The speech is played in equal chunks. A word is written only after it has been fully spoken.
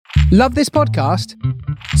Love this podcast?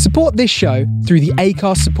 Support this show through the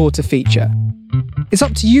Acast supporter feature. It's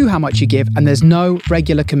up to you how much you give, and there's no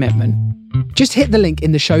regular commitment. Just hit the link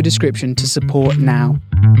in the show description to support now.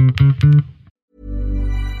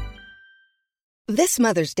 This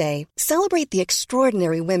Mother's Day, celebrate the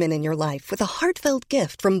extraordinary women in your life with a heartfelt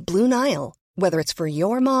gift from Blue Nile. Whether it's for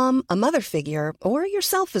your mom, a mother figure, or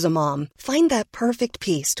yourself as a mom, find that perfect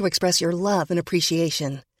piece to express your love and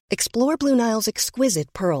appreciation. Explore Blue Nile's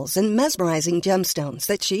exquisite pearls and mesmerizing gemstones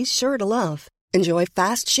that she's sure to love. Enjoy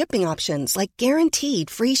fast shipping options like guaranteed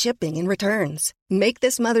free shipping and returns. Make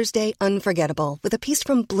this Mother's Day unforgettable with a piece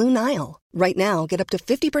from Blue Nile. Right now, get up to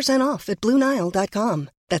 50% off at BlueNile.com.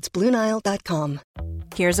 That's BlueNile.com.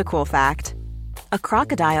 Here's a cool fact. A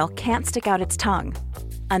crocodile can't stick out its tongue.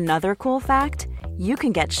 Another cool fact, you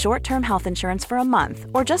can get short-term health insurance for a month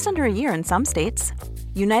or just under a year in some states.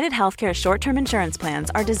 United Healthcare short-term insurance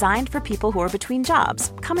plans are designed for people who are between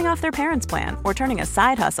jobs, coming off their parents' plan, or turning a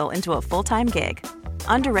side hustle into a full-time gig.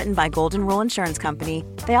 Underwritten by Golden Rule Insurance Company,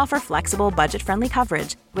 they offer flexible, budget-friendly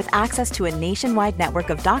coverage with access to a nationwide network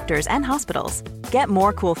of doctors and hospitals. Get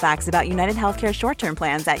more cool facts about United Healthcare short-term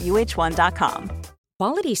plans at uh1.com.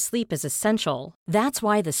 Quality sleep is essential. That's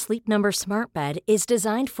why the Sleep Number Smart Bed is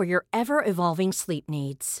designed for your ever-evolving sleep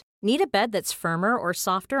needs. Need a bed that's firmer or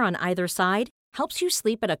softer on either side? Helps you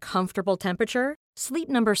sleep at a comfortable temperature? Sleep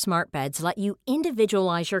Number Smart Beds let you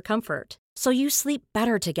individualize your comfort, so you sleep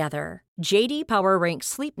better together. J.D. Power ranks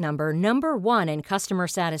Sleep Number number 1 in customer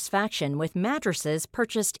satisfaction with mattresses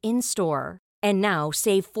purchased in-store. And now,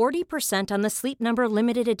 save 40% on the Sleep Number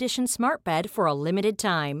Limited Edition Smart Bed for a limited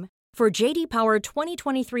time. For J.D. Power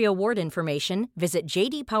 2023 award information, visit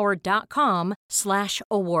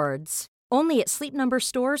jdpower.com/awards. Only at Sleep Number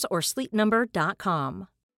stores or sleepnumber.com.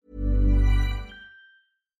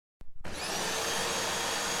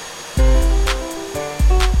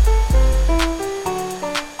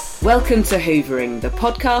 Welcome to Hoovering, the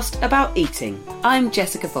podcast about eating. I'm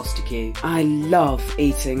Jessica Fostekew. I love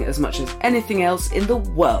eating as much as anything else in the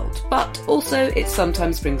world, but also it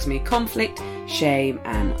sometimes brings me conflict, shame,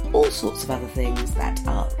 and all sorts of other things that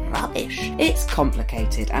are rubbish. It's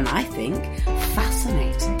complicated and I think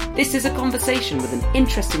fascinating. This is a conversation with an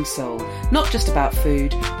interesting soul, not just about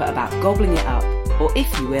food, but about gobbling it up, or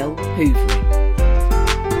if you will, hoovering.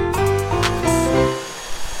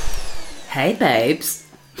 Hey babes.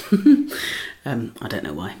 I don't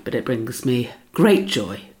know why, but it brings me great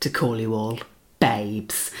joy to call you all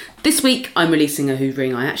babes. This week I'm releasing a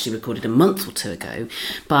hoovering I actually recorded a month or two ago,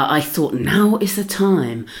 but I thought now is the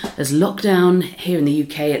time, as lockdown here in the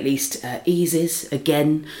UK at least eases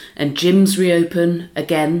again, and gyms reopen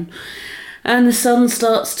again, and the sun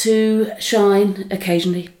starts to shine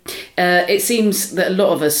occasionally. It seems that a lot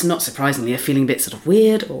of us, not surprisingly, are feeling a bit sort of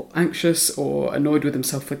weird or anxious or annoyed with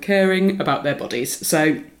themselves for caring about their bodies.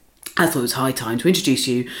 So I thought it was high time to introduce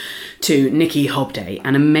you to Nikki Hobday,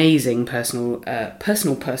 an amazing personal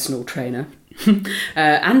trainer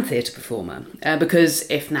and theatre performer. Because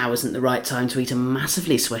if now isn't the right time to eat a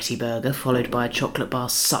massively sweaty burger followed by a chocolate bar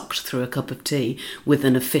sucked through a cup of tea with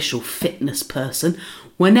an official fitness person,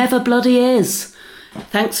 whenever bloody is.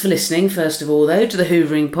 Thanks for listening, first of all, though, to the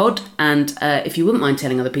Hoovering Pod, and if you wouldn't mind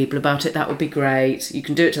telling other people about it, that would be great. You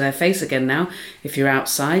can do it to their face again now. If you're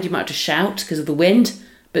outside, you might have to shout because of the wind,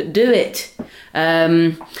 but do it.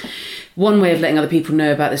 One way of letting other people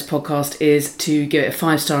know about this podcast is to give it a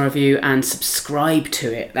 5-star review and subscribe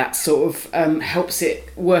to it. That sort of helps it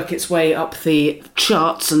work its way up the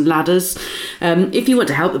charts and ladders. If you want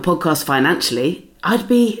to help the podcast financially, I'd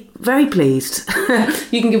be very pleased.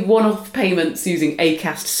 You can give one-off payments using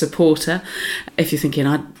Acast Supporter. If you're thinking,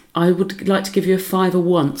 I would like to give you a £5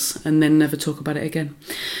 once and then never talk about it again.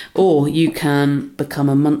 Or you can become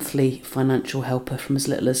a monthly financial helper from as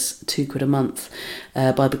little as £2 a month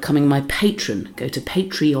by becoming my patron. Go to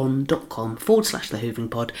patreon.com/The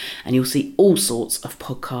Hoovering Pod and you'll see all sorts of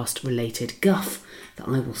podcast-related guff that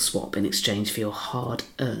I will swap in exchange for your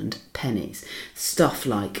hard-earned pennies. Stuff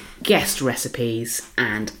like guest recipes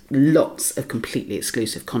and lots of completely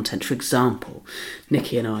exclusive content. For example,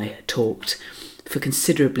 Nikki and I talked for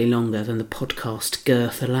considerably longer than the podcast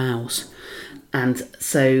girth allows. And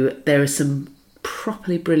so there is some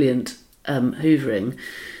properly brilliant hoovering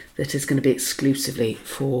that is going to be exclusively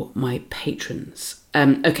for my patrons.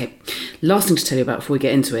 Okay, last thing to tell you about before we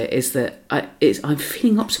get into it is that I'm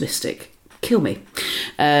feeling optimistic. Kill me.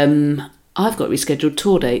 I've got rescheduled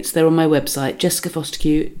tour dates. They're on my website,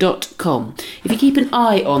 jessicafostekew.com. If you keep an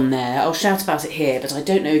eye on there, I'll shout about it here, but I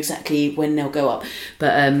don't know exactly when they'll go up.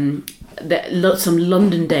 But some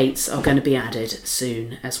London dates are going to be added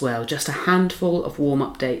soon as well. Just a handful of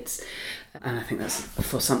warm-up dates. And I think that's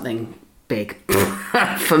for something big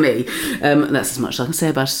for me. That's as much as I can say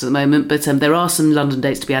about it at the moment. But there are some London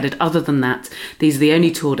dates to be added. Other than that, these are the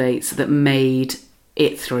only tour dates that made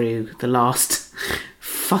it through the last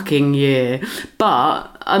fucking year.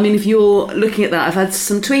 But, I mean, if you're looking at that, I've had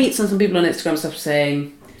some tweets and some people on Instagram and stuff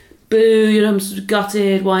saying, boo, you know, I'm sort of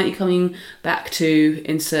gutted, why aren't you coming back to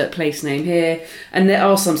insert place name here? And there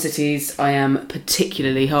are some cities I am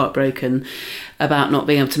particularly heartbroken about not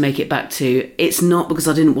being able to make it back to. It's not because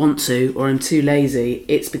I didn't want to or I'm too lazy,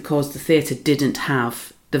 it's because the theatre didn't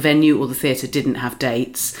have, the venue or the theatre didn't have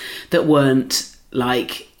dates that weren't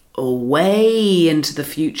like way into the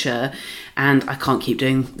future, and I can't keep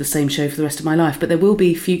doing the same show for the rest of my life. But there will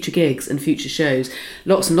be future gigs and future shows,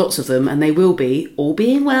 lots and lots of them, and they will be, all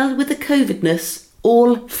being well with the COVIDness,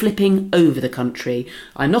 all flipping over the country.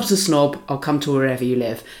 I'm not a snob, I'll come to wherever you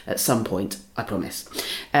live at some point, I promise.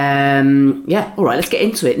 Yeah, all right, let's get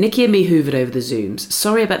into it. Nikki and me hoovered over the Zooms.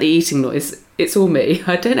 Sorry about the eating noise. It's all me.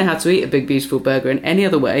 I don't know how to eat a big, beautiful burger in any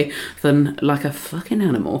other way than like a fucking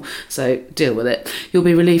animal. So deal with it. You'll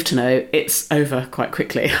be relieved to know it's over quite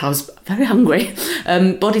quickly. I was very hungry.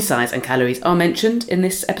 Body size and calories are mentioned in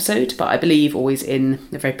this episode, but I believe always in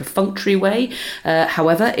a very perfunctory way.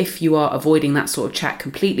 However, if you are avoiding that sort of chat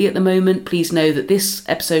completely at the moment, please know that this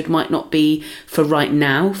episode might not be for right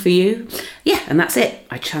now for you. Yeah, and that's it.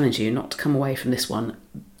 I challenge you not to come away from this one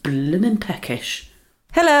bloomin' peckish.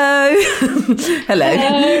 Hello. Hello.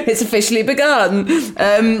 It's officially begun.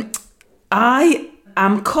 I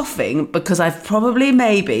am coughing because I've probably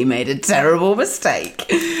maybe made a terrible mistake.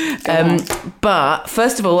 But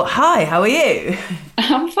first of all, hi, how are you?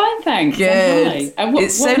 I'm fine, thanks. Good.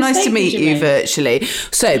 It's so nice to meet you virtually.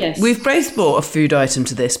 So Yes. we've both brought a food item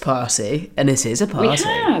to this party, and it is a party. We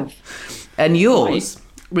have. And yours,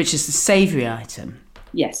 which is the savoury item.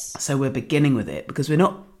 Yes. So we're beginning with it because we're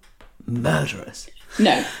not murderers.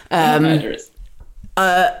 No. Not murderers.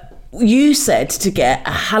 You said to get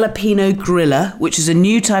a jalapeno griller, which is a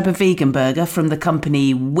new type of vegan burger from the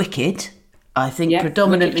company Wicked. I think Yep,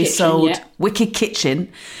 predominantly Wicked Kitchen, sold yeah. Wicked Kitchen,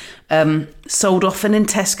 sold often in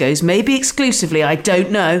Tesco's, maybe exclusively. I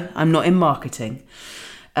don't know. I'm not in marketing.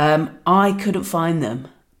 I couldn't find them,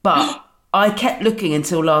 but I kept looking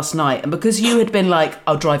until last night, and because you had been like,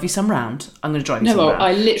 I'll drive you some round, I'm going to drive you some No, round.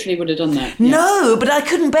 I literally would have done that. Yeah. No, but I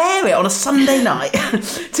couldn't bear it on a Sunday night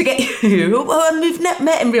to get you, well, we've not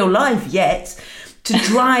met in real life yet, to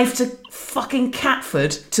drive to fucking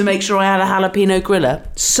Catford to make sure I had a jalapeno griller.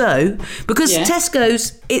 So, because Yeah.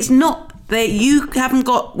 Tesco's, it's not, you haven't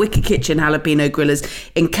got Wicked Kitchen jalapeno grillers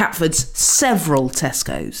in Catford's several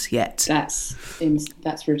Tesco's yet. That's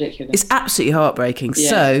ridiculous. It's absolutely heartbreaking. Yeah.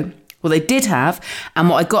 So, well, they did have, and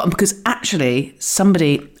what I got, because actually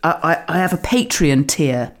I have a Patreon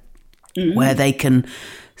tier where they can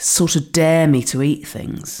sort of dare me to eat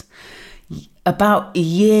things. About a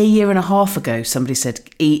year and a half ago, somebody said,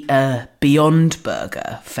 eat a Beyond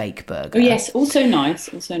Burger, fake burger. Oh, yes. Also nice.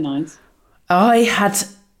 I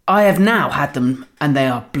have now had them, and they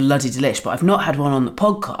are bloody delish, but I've not had one on the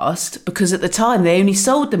podcast because at the time they only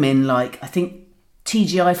sold them in, like, I think,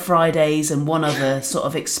 TGI Fridays and one other sort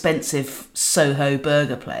of expensive Soho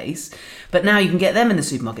burger place. But now you can get them in the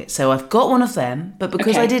supermarket. So I've got one of them, but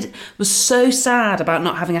because Okay. was so sad about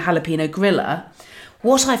not having a jalapeno griller,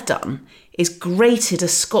 what I've done is grated a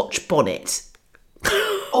Scotch bonnet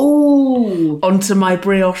Oh, onto my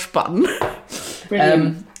brioche bun.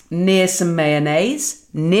 brilliant. Near some mayonnaise,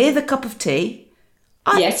 near the cup of tea.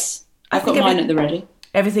 Yes. I've got think mine at the ready.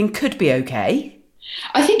 Everything could be okay.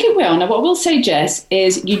 I think it will. Now, what I will say, Jess,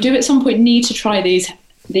 is you do at some point need to try these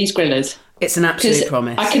grilers. It's an absolute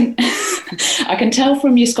promise. I can tell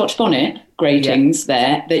from your Scotch bonnet gratings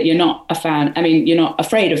there that you're not a fan. I mean, you're not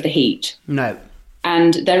afraid of the heat. No.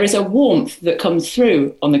 And there is a warmth that comes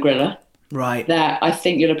through on the griller Right. that I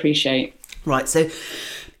think you'll appreciate. Right, so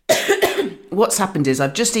what's happened is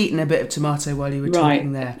I've just eaten a bit of tomato while you were Right.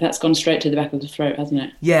 talking there. That's gone straight to the back of the throat, hasn't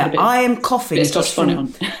it? Yeah, A bit- I am coughing bit of just Scotch bonnet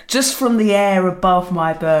from, on. just from the air above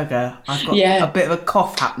my burger. I've got Yeah. a bit of a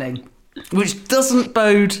cough happening, which doesn't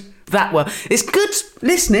bode that well. It's good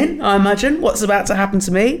listening, I imagine, what's about to happen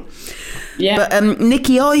to me. Yeah. But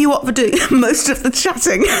Nikki, are you up for doing most of the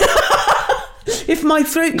chatting? If my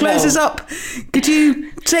throat closes up, could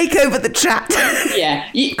you take over the chat? Yeah.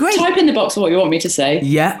 Great. Type in the box what you want me to say.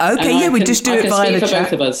 Yeah, okay, and yeah, I we can- just do I it can via speak the for chat.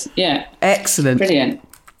 both of us. Yeah. Excellent. Brilliant.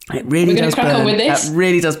 It really We're gonna does crack burn. on with this? That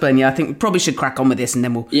really does burn. Yeah, I think we probably should crack on with this, and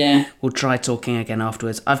then Yeah. we'll try talking again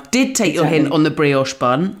afterwards. I did take your Exactly. hint on the brioche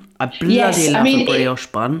bun. I bloody Yes, I love mean, a brioche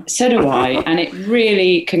bun. So do I. And it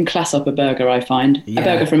really can class up a burger, I find. Yeah. A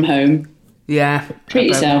burger from home. Yeah. Treat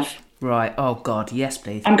yourself. Right. Oh, God. Yes,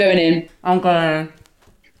 please. I'm going in. I'm going.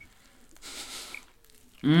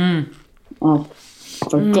 Oh,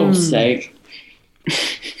 for God's sake.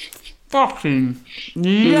 Fucking.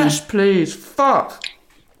 Yes, please. Fuck.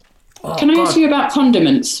 Oh, Can I ask you about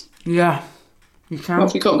condiments? Yeah. You can. What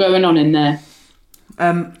have you got going on in there?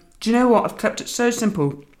 Do you know what? I've kept it so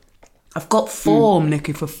simple. I've got form,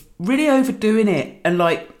 Nikki, for really overdoing it. And,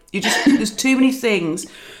 like, there's too many things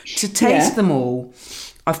to taste them all.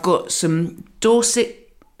 I've got some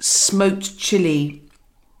Dorset smoked chilli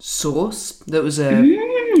sauce. That was a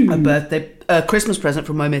Christmas present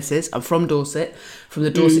from my missus. I'm from Dorset, from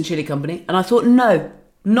the Dorset Chili Company. And I thought, no,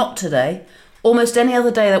 not today. Almost any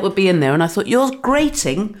other day that would be in there. And I thought, you're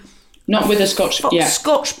grating. Not with a Scotch...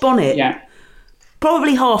 Scotch bonnet. Yeah.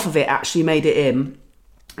 Probably half of it actually made it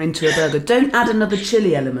into a burger. Don't add another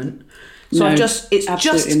chili element. So No, it's absolutely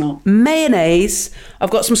just not. mayonnaise.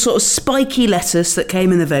 I've got some sort of spiky lettuce that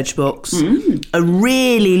came in the veg box. A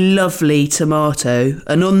really lovely tomato,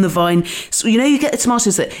 and on the vine. So you know you get the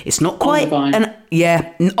tomatoes that it's not quite. On the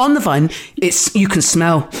vine. On the vine, you can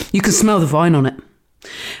smell the vine on it.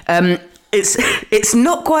 It's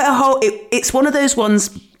not quite a whole. It's one of those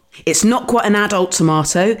ones. It's not quite an adult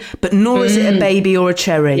tomato, but nor is it a baby or a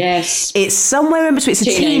cherry. Yes. It's somewhere in between. It's a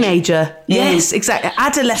teenager. Yes, exactly.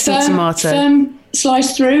 Adolescent tomato. Firm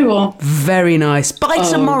slice through or... Very nice. By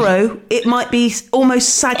tomorrow, it might be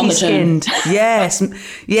almost saggy skinned. Yes.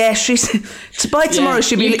 Yeah, by tomorrow,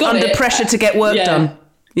 she'll be under pressure to get work done.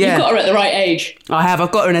 Yeah. You've got her at the right age. I have.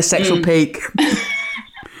 I've got her in a sexual peak.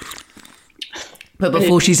 But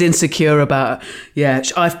before she's insecure about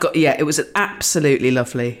it, it was absolutely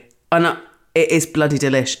lovely. And it is bloody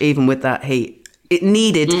delish, even with that heat. It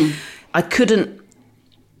needed,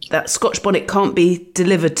 that Scotch bonnet can't be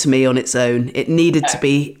delivered to me on its own. It needed to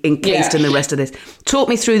be encased in the rest of this. Talk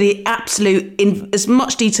me through the absolute, in as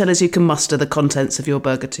much detail as you can muster, the contents of your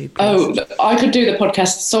burger too, please. Oh, I could do the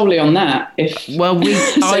podcast solely on that. I'm just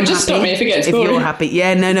happy stop me if it gets boring. you're happy.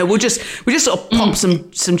 Yeah, no, we'll just sort of pop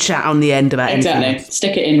some chat on the end about anything. Exactly.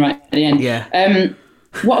 Stick it in right at the end. Yeah.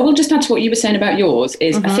 What I will just add to what you were saying about yours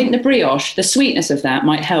is I think the brioche, the sweetness of that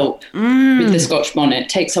might help with the Scotch bonnet,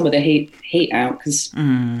 take some of the heat out, because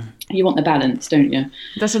you want the balance, don't you?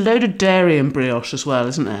 There's a load of dairy in brioche as well,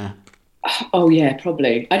 isn't there? Oh, yeah,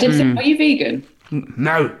 probably. I did think, are you vegan?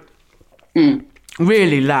 No.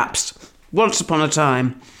 Really lapsed. Once upon a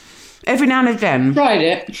time. Every now and again. Tried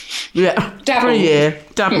it. Yeah. Dabbled. For a year.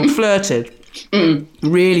 Dabbled. Flirted.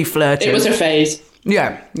 Really flirted. It was a phase.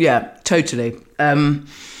 Yeah, totally. When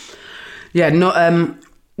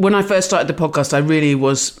I first started the podcast, I really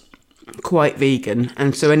was quite vegan,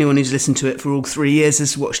 and so anyone who's listened to it for all 3 years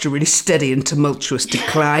has watched a really steady and tumultuous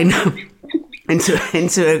decline into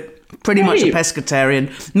a pretty much a pescatarian,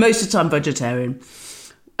 most of the time vegetarian.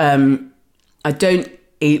 I don't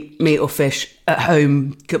eat meat or fish at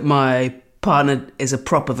home. My partner is a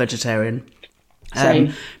proper vegetarian.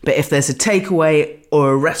 Same. But if there's a takeaway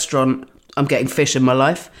or a restaurant, I'm getting fish in my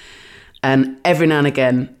life. And every now and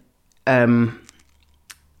again,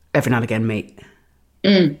 meat.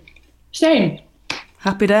 Same.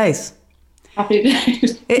 Happy days. Happy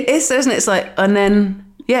days. It is, isn't it? It's like, and then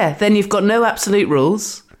you've got no absolute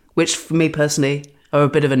rules, which for me personally are a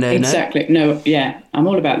bit of a no-no. Exactly. No, yeah, I'm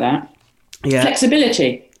all about that. Yeah.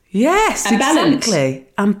 Flexibility. Yes, and exactly.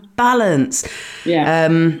 And balance. Yeah.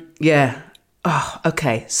 Yeah. Oh,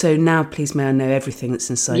 okay. So now, please, may I know everything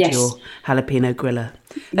that's inside your jalapeno griller?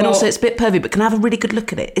 And also, it's a bit pervy, but can I have a really good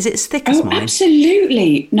look at it? Is it as thick as mine?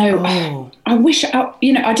 Absolutely. No, I wish,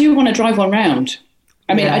 I do want to drive one round.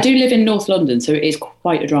 I mean, I do live in North London, so it is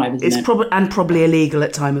quite a drive, isn't it? Probably illegal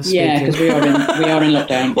at time of speaking. Yeah, because we are in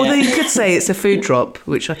lockdown. Although you could say it's a food drop,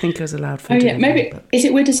 which I think is allowed for. Oh, yeah. Maybe, is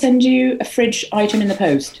it weird to send you a fridge item in the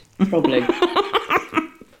post? Probably.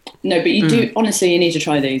 No, but you do, honestly, you need to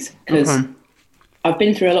try these, because I've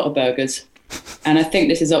been through a lot of burgers, and I think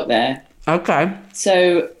this is up there. Okay.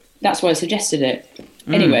 So that's why I suggested it.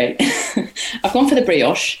 Anyway, I've gone for the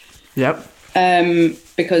brioche. Yep.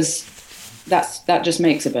 Because that just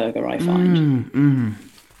makes a burger, I find.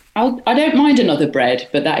 I don't mind another bread,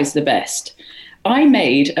 but that is the best. I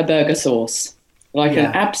made a burger sauce, like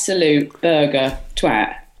an absolute burger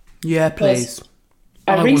twat. Yeah, please.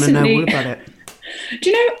 I want to know all about it.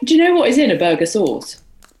 Do you know what is in a burger sauce?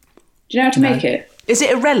 Do you know how to make it? Is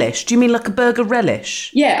it a relish? Do you mean like a burger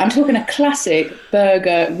relish? Yeah, I'm talking a classic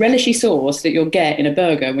burger relishy sauce that you'll get in a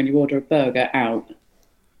burger when you order a burger out.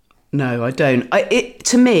 No, I don't.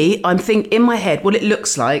 To me, I'm thinking in my head, what it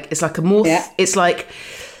looks like is like a more. It's like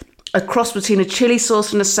a cross between a chili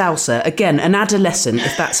sauce and a salsa. Again, an adolescent.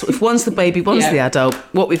 If one's the baby, one's the adult.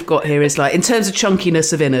 What we've got here is like in terms of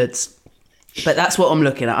chunkiness of innards. But that's what I'm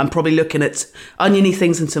looking at. I'm probably looking at oniony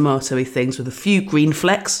things and tomatoey things with a few green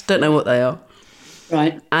flecks. Don't know what they are.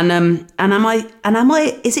 Right. And am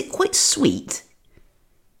I? Is it quite sweet?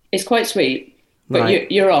 It's quite sweet, but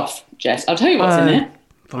Right. you're off, Jess. I'll tell you what's in it.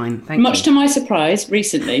 Fine, thank you. Much to my surprise,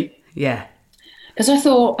 recently, Yeah. because I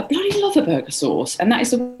thought I bloody love a burger sauce, and that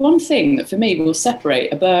is the one thing that for me will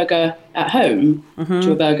separate a burger at home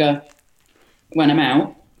to a burger when I'm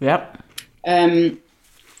out. Yep.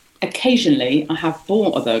 Occasionally, I have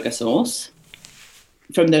bought a burger sauce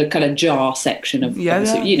from the kind of jar section of,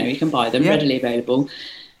 Yeah. you know, you can buy them Yeah. readily available.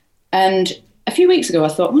 And a few weeks ago, I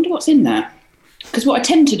thought, I wonder what's in that. Because what I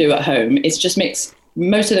tend to do at home is just mix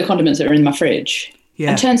most of the condiments that are in my fridge.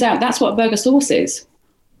 Yeah. And turns out that's what a burger sauce is.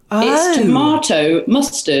 Oh. It's tomato,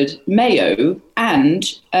 mustard, mayo, and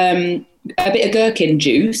a bit of gherkin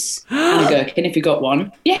juice. And a gherkin, if you got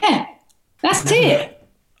one. Yeah, that's it.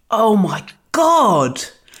 Oh my God.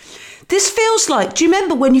 This feels like, do you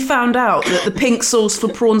remember when you found out that the pink sauce for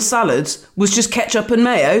prawn salads was just ketchup and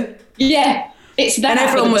mayo? Yeah, it's that. And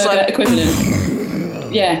everyone was burger like-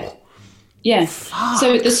 equivalent. Yeah. Yeah.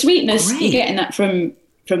 So the sweetness, great. you're getting that from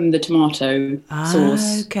the tomato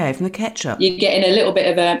sauce. Okay, from the ketchup. You're getting a little bit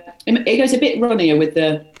of it goes a bit runnier with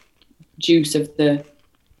the juice of the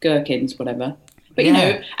gherkins, whatever. But you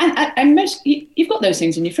know, and most you've got those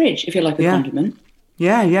things in your fridge if you like a condiment.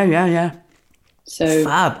 Yeah. So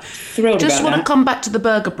Fab. thrilled Just about want to that. come back to the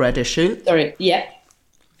burger bread issue. Sorry, yeah.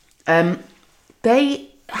 They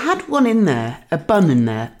had one in there, a bun in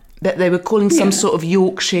there, that they were calling some sort of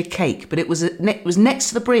Yorkshire cake, but it was next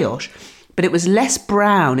to the brioche, but it was less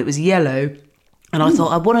brown, it was yellow. And I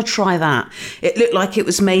thought, I want to try that. It looked like it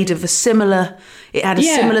was made of it had a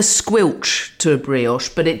similar squelch to a brioche,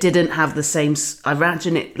 but it didn't have the same, I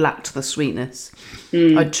imagine it lacked the sweetness.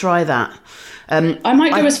 I'd try that. I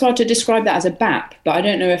might go as far to describe that as a BAP, but I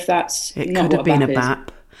don't know if that's It not could have what been a is.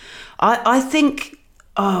 BAP. I think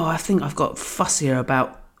I've got fussier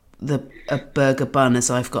about a burger bun as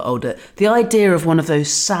I've got older. The idea of one of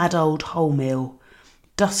those sad old wholemeal,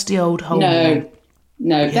 dusty old wholemeal.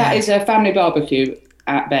 No, that is a family barbecue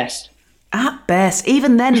at best. At best.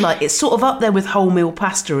 Even then, like, it's sort of up there with wholemeal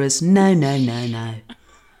pasta as no.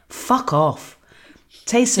 Fuck off.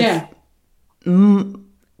 Tastes of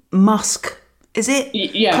musk. Is it?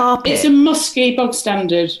 Yeah, Carpet. it's a musky, bog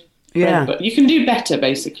standard bread, Yeah. but you can do better,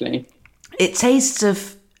 basically. It tastes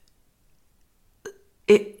of...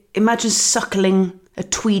 Imagine suckling a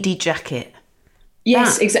tweedy jacket.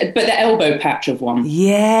 Yes, exactly. But the elbow patch of one.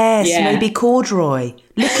 Yes, Yeah. maybe corduroy.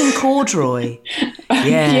 Licking corduroy.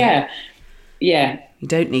 Yeah. Yeah. You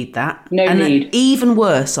don't need that. No and need. Even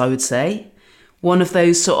worse, I would say, one of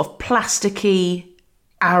those sort of plasticky,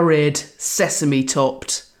 arid,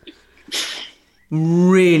 sesame-topped,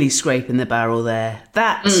 really scraping the barrel there.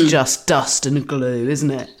 That's just dust and glue,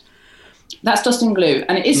 isn't it? That's dust and glue,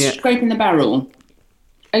 and it is scraping the barrel.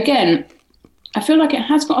 Again, I feel like it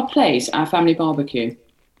has got a place at a family barbecue.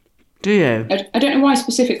 Do you? I don't know why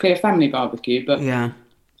specifically a family barbecue, but, Yeah.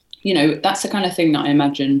 you know, that's the kind of thing that I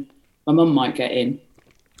imagine my mum might get in.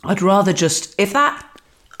 I'd rather just... If that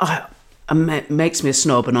makes me a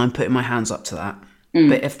snob and I'm putting my hands up to that.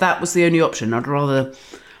 But if that was the only option, I'd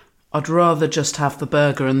rather just have the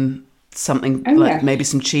burger and something maybe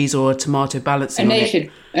some cheese or a tomato balancing on it.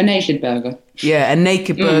 A naked burger. Yeah, a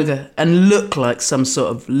naked burger and look like some sort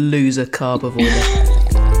of loser carbivore.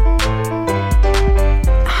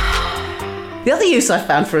 The other use I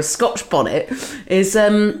found for a Scotch bonnet is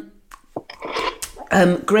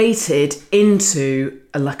grated into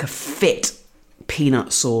a fit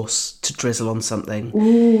peanut sauce to drizzle on something.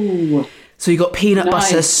 Ooh. So you got peanut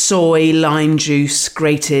butter, Nice. soy, lime juice,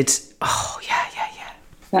 grated. Oh, yeah.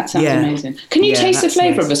 That sounds Yeah. amazing. Can you Yeah, taste the that's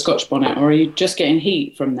flavour nice. of a Scotch bonnet, or are you just getting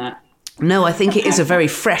heat from that? No, I think it is a very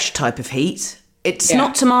fresh type of heat. It's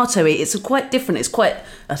not tomatoey. It's quite different. It's quite...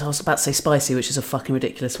 I was about to say spicy, which is a fucking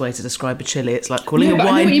ridiculous way to describe a chilli. It's like calling No, a but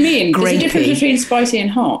wine I know what you mean. There's a difference grapey. between spicy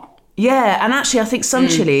and hot. Yeah, and actually I think some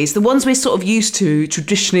chilies, the ones we're sort of used to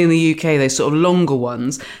traditionally in the UK, those sort of longer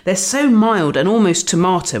ones, they're so mild and almost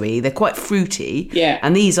tomatoey. They're quite fruity. Yeah.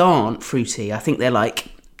 And these aren't fruity. I think they're like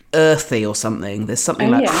earthy or something. There's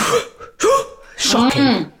something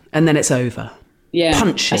shocking. And then it's over. Yeah.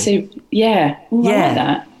 Punchy. I see. Yeah. Ooh, I like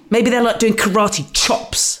that. Maybe they're like doing karate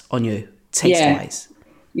chops on you, taste-wise.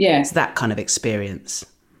 Yeah. It's that kind of experience.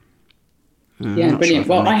 Yeah, not brilliant. sure if I'm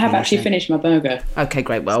Well, I have making actually anything. finished my burger. Okay,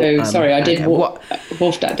 great. Well, So, sorry, I did okay,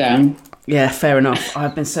 wolf that down. Yeah, fair enough.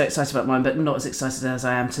 I've been so excited about mine, but not as excited as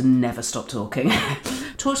I am to never stop talking.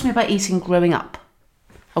 talk to me about eating growing up.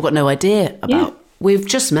 I've got no idea about. Yeah. We've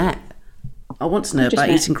just met. I want to know We've just about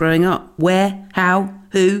met. eating growing up. Where, how,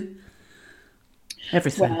 who,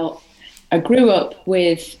 everything. Well, I grew up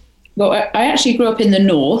with. Well, I actually grew up in the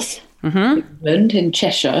north, England, in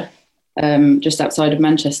Cheshire, just outside of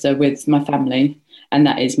Manchester, with my family, and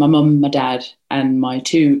that is my mum, my dad, and my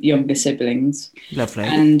 2 younger siblings. Lovely.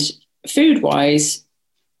 And food-wise,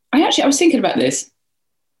 I was thinking about this.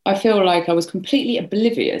 I feel like I was completely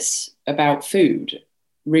oblivious about food,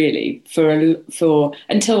 really, for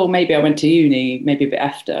until maybe I went to uni, maybe a bit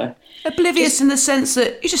after. Oblivious in the sense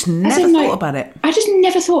that you just never in, thought about it. I just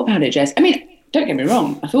never thought about it, Jess. I mean, don't get me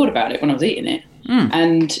wrong, I thought about it when I was eating it,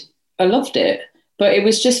 and I loved it. But it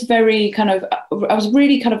was just very kind of, I was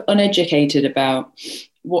really kind of uneducated about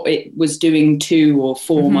what it was doing to or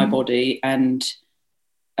for my body. And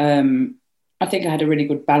I think I had a really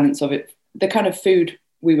good balance of it. The kind of food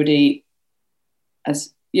we would eat,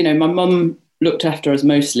 as you know, my mum looked after us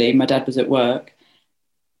mostly. My dad was at work.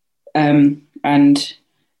 And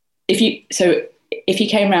if you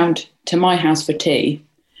came round to my house for tea,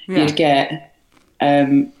 you'd get,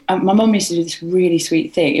 my mum used to do this really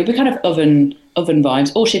sweet thing. It would be kind of oven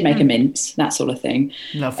vibes, or she'd make a mince, that sort of thing.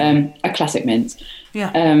 Lovely. A classic mince.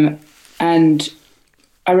 Yeah. And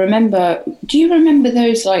I remember, do you remember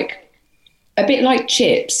those, like, a bit like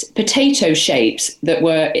chips, potato shapes that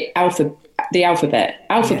were the alphabet,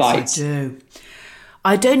 Alpha Bites? Yes, I do.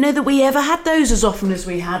 I don't know that we ever had those as often as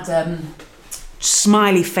we had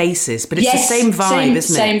smiley faces, but it's the same vibe,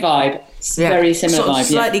 isn't it? Same vibe. Very similar sort of vibe.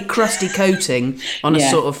 Slightly crusty coating on a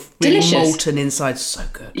sort of really delicious, molten inside. So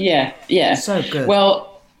good. Yeah. So good.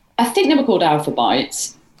 Well, I think they were called Alpha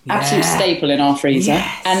Bites. Absolute staple in our freezer.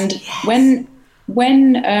 Yes, and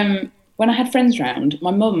when I had friends round,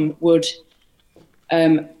 my mum would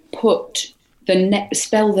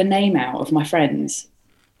spell the name out of my friends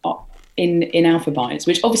in Alpha Bites,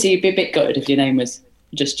 which obviously you'd be a bit gutted if your name was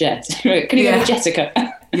just Jess. Can you go with Jessica?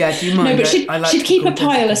 Yeah, do you mind? No, but she'd keep a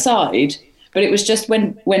pile aside. But it was just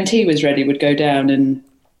when tea was ready, we'd go down and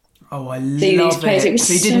I see love these plays. It was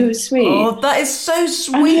so sweet. Oh, that is so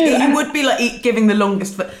sweet. You would be like giving the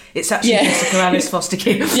longest, but it's actually Jessica Alice Foster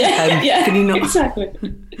Key. Yeah, can you not? Exactly.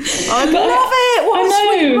 I love it. What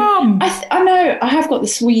a sweet mum. I know. I have got the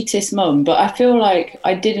sweetest mum, but I feel like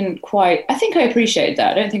I didn't quite. I think I appreciated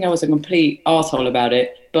that. I don't think I was a complete arsehole about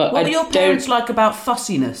it. But what were your parents like about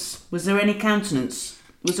fussiness? Was there any countenance?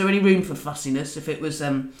 Was there any room for fussiness if it was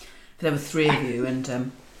if there were 3 of you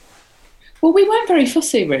and? Well, we weren't very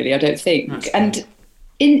fussy, really. I don't think. And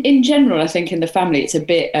in general, I think in the family, it's a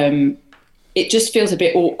bit. It just feels a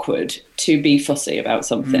bit awkward to be fussy about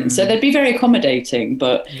something. So they'd be very accommodating.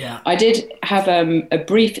 But I did have a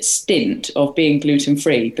brief stint of being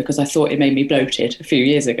gluten-free because I thought it made me bloated a few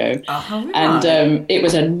years ago. Right. And it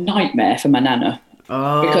was a nightmare for my nana.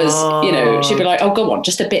 Because, she'd be like, oh, go on,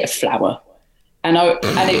 just a bit of flour. And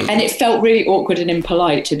it felt really awkward and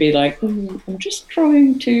impolite to be like, I'm just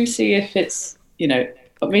trying to see if it's, I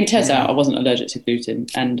mean, it turns out I wasn't allergic to gluten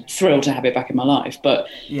and thrilled to have it back in my life. But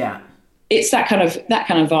it's that kind of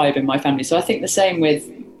vibe in my family. So I think the same with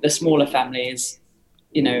the smaller family is,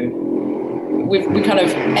 we kind of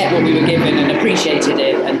ate what we were given and appreciated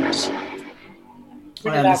it. And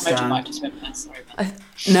I understand. Sorry about that.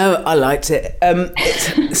 No, I liked it.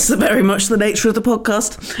 It's very much the nature of the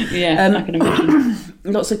podcast. Yeah, I can imagine.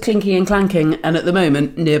 Lots of clinking and clanking, and at the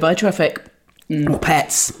moment, nearby traffic. Or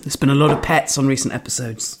pets. There's been a lot of pets on recent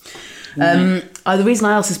episodes. The reason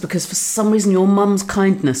I ask is because for some reason your mum's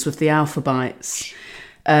kindness with the Alpha Bites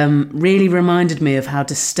really reminded me of how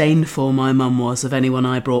disdainful my mum was of anyone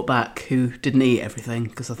I brought back who didn't eat everything,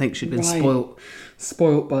 because I think she'd been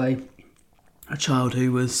spoilt by a child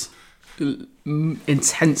who was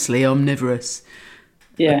intensely omnivorous.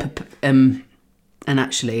 Yeah. And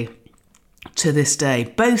actually, to this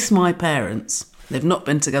day, both my parents, they've not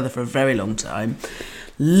been together for a very long time,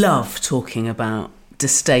 love talking about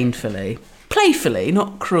disdainfully, playfully,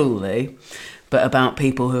 not cruelly, but about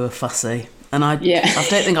people who are fussy. And I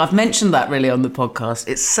don't think I've mentioned that really on the podcast.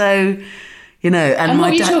 It's so... and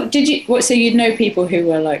my dad... So you'd know people who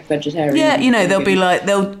were like vegetarian? Yeah, they'll be like,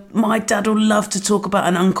 my dad will love to talk about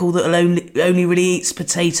an uncle that only really eats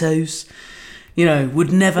potatoes,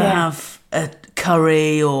 would never have a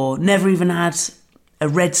curry or never even had a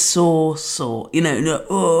red sauce or,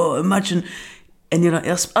 imagine. And you're like,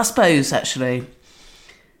 I suppose actually,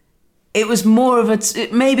 it was more of a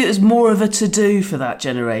to-do for that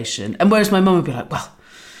generation. And whereas my mum would be like, well,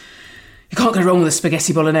 you can't go wrong with a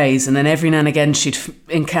spaghetti bolognese. And then every now and again she'd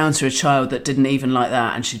encounter a child that didn't even like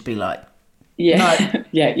that and she'd be like, Yeah. No.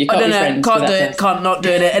 Yeah, you I can't don't be know, friends can't with do that it, person. can't not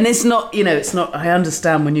doing it. And it's not, it's not, I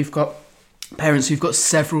understand when you've got parents who've got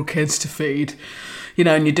several kids to feed,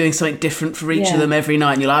 and you're doing something different for each of them every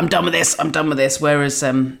night, and you're like, I'm done with this. Whereas,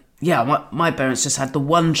 my parents just had the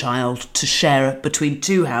one child to share between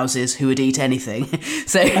two houses who would eat anything.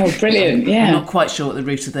 So, Oh, brilliant, yeah. I'm not quite sure what the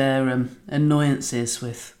root of their annoyance is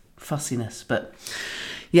with fussiness, but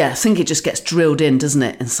yeah, I think it just gets drilled in, doesn't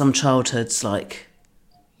it? In some childhoods, like,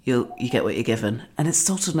 you get what you're given, and it's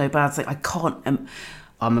sort of no bad thing. I can't.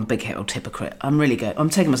 I'm a big old hypocrite. I'm really good. I'm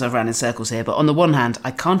taking myself around in circles here. But on the one hand,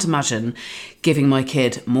 I can't imagine giving my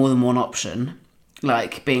kid more than one option,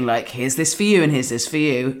 like being like, "Here's this for you and here's this for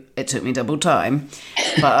you." It took me double time,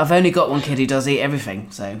 but I've only got one kid who does eat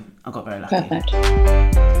everything, so I got very lucky. Perfect.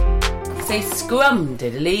 Say scrum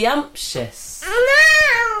diddly umptious.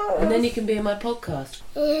 And then you can be in my podcast.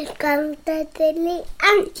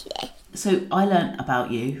 So I learnt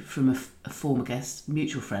about you from a former guest,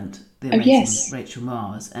 mutual friend, the amazing Rachel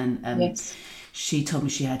Mars, and she told me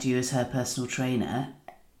she had you as her personal trainer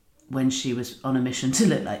when she was on a mission to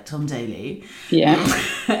look like Tom Daley. Yeah.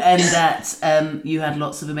 And that you had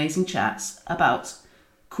lots of amazing chats about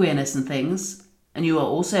queerness and things, and you are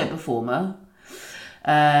also a performer,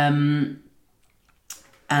 and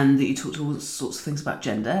that you talked all sorts of things about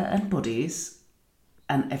gender and bodies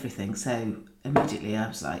and everything. So immediately I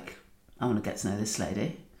was like, I want to get to know this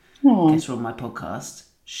lady. Get her on my podcast,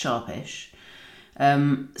 sharpish.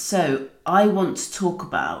 So I want to talk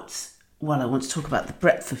about the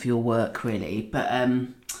breadth of your work, really. But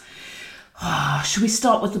should we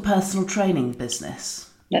start with the personal training business?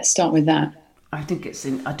 Let's start with that. I don't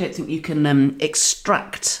think you can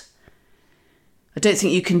extract. I don't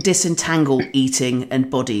think you can disentangle eating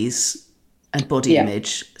and bodies and body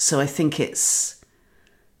image. So I think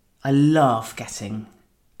I love getting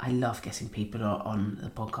people on the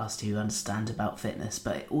podcast who understand about fitness,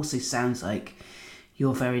 but it also sounds like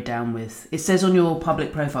you're very down with. It says on your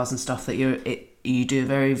public profiles and stuff that you do a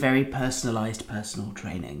very, very personalised personal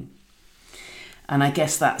training, and I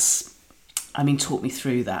guess talk me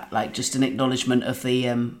through that, like just an acknowledgement of the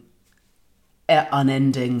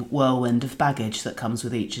unending whirlwind of baggage that comes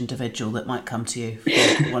with each individual that might come to you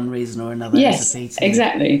for one reason or another. Yes,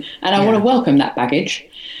 exactly. And I want to welcome that baggage.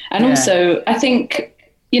 And also, I think,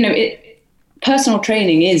 personal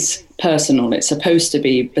training is personal. It's supposed to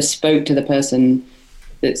be bespoke to the person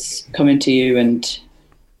that's coming to you. And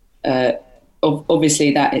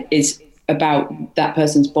obviously that is about that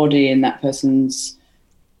person's body and that person's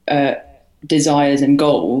desires and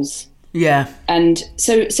goals. Yeah. And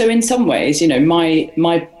so in some ways,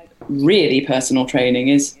 my really personal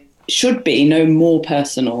training should be no more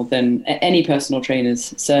personal than any personal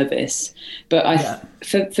trainer's service. But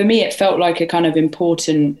for me, it felt like a kind of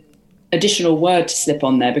important additional word to slip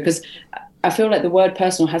on there, because I feel like the word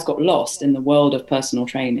personal has got lost in the world of personal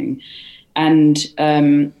training. And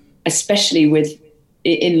especially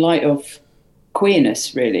in light of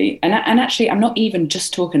queerness, really. And actually, I'm not even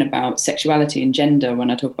just talking about sexuality and gender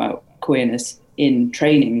when I talk about queerness in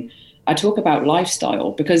training. I talk about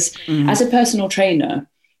lifestyle, because as a personal trainer,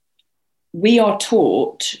 we are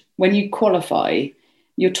taught, when you qualify,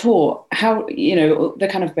 you're taught how, the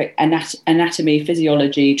kind of anatomy,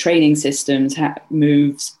 physiology, training systems,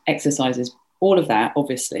 moves, exercises, all of that,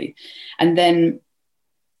 obviously. And then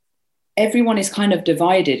everyone is kind of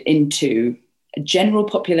divided into a general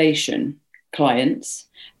population clients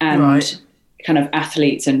and kind of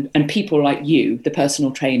athletes and people like you, the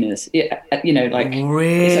personal trainers, really?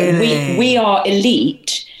 we are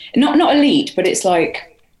elite, not elite, but it's like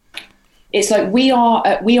we are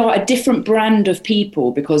a different brand of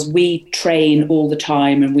people, because we train all the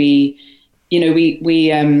time, and we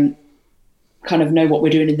kind of know what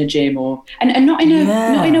we're doing in the gym, and not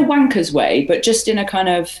in a wanker's way, but just in a kind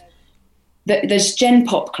of, there's gen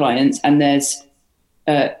pop clients and there's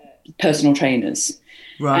personal trainers.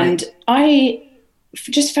 Right. And I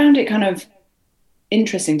just found it kind of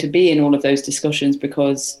interesting to be in all of those discussions,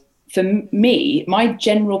 because for me, my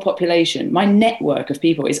general population, my network of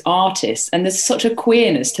people is artists, and there's such a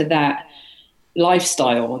queerness to that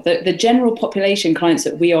lifestyle. The general population clients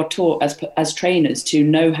that we are taught as trainers to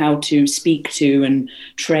know how to speak to and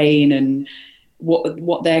train, and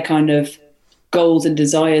what their kind of goals and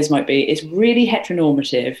desires might be, it's really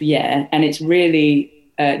heteronormative, and it's really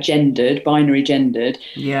binary gendered.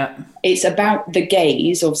 Yeah. It's about the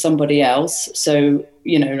gaze of somebody else. So,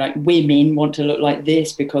 like women want to look like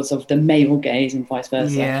this because of the male gaze and vice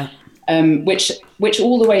versa. Yeah. Which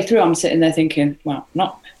all the way through, I'm sitting there thinking, well,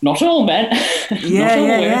 not all men. Yeah, not all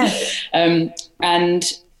women.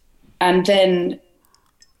 And then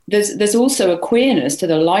there's also a queerness to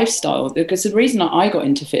the lifestyle, because the reason I got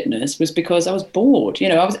into fitness was because I was bored. You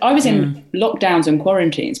know, I was in lockdowns and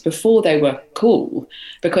quarantines before they were cool,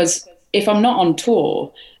 because if I'm not on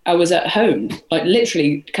tour, I was at home, like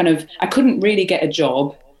literally I couldn't really get a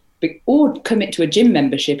job or commit to a gym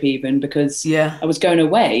membership even, because I was going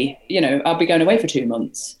away, you know, I'll be going away for 2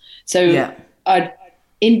 months. So I'd,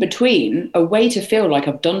 in between, a way to feel like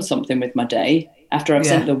I've done something with my day, after I've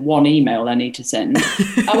sent the one email I need to send,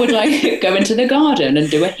 I would like go into the garden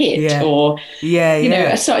and do a HIIT or, you know,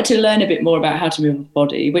 I started to learn a bit more about how to move my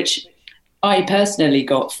body, which I personally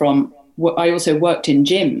got from, I also worked in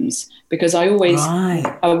gyms, because I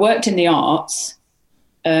worked in the arts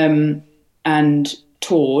and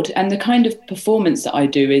toured, and the kind of performance that I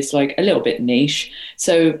do is like a little bit niche.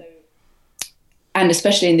 So, and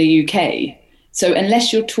especially in the UK. So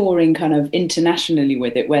unless you're touring kind of internationally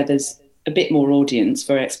with it, where there's a bit more audience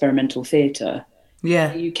for experimental theatre. In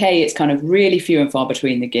the UK, it's kind of really few and far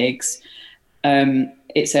between the gigs.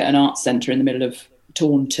 It's at an arts centre in the middle of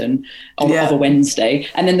Taunton of a Wednesday.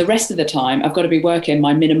 And then the rest of the time, I've got to be working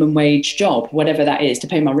my minimum wage job, whatever that is, to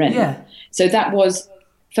pay my rent. So that was,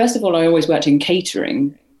 first of all, I always worked in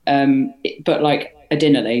catering, but like a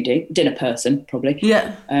dinner person, probably.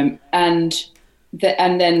 And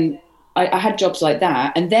then I had jobs like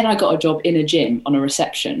that. And then I got a job in a gym on a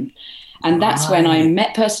reception. And that's when I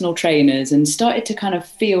met personal trainers and started to kind of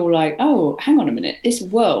feel like, oh, hang on a minute, this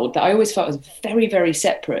world that I always felt was very, very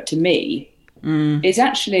separate to me is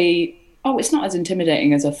actually, it's not as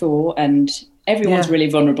intimidating as I thought. And everyone's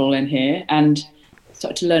really vulnerable in here, and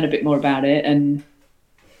started to learn a bit more about it. And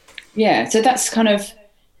so that's kind of,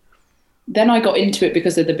 then I got into it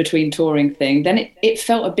because of the between touring thing. Then it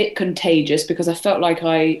felt a bit contagious, because I felt like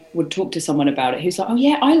I would talk to someone about it who's like, oh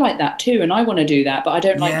yeah, I like that too, and I want to do that, but I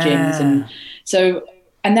don't like gyms. And so,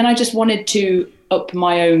 and then I just wanted to up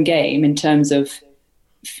my own game in terms of,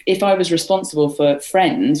 if I was responsible for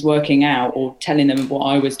friends working out or telling them what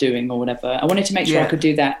I was doing or whatever, I wanted to make sure I could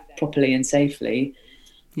do that properly and safely.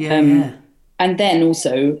 And then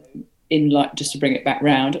also, in like, just to bring it back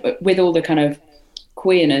round, with all the kind of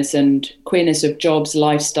queerness of jobs,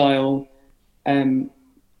 lifestyle,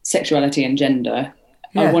 sexuality and gender,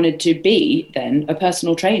 I wanted to be then a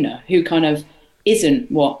personal trainer who kind of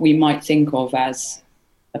isn't what we might think of as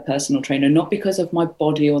a personal trainer, not because of my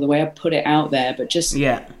body or the way I put it out there, but just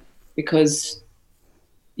because,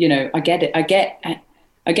 you know, I get it. I get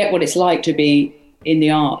what it's like to be in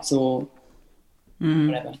the arts or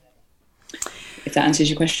whatever. If that answers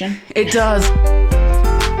your question. It does.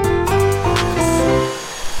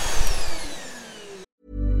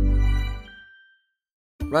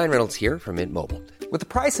 Ryan Reynolds here from Mint Mobile. With the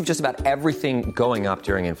price of just about everything going up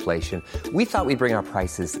during inflation, we thought we'd bring our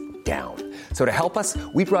prices down. So to help us,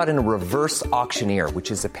 we brought in a reverse auctioneer, which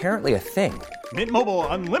is apparently a thing. Mint Mobile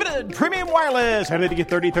Unlimited Premium Wireless. How to get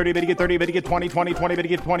 30, 30, bit to get 30, bit to get 20, 20, 20, bit to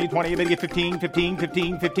get 20, 20, bit to get 15, 15,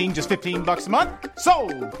 15, 15, just $15 a month?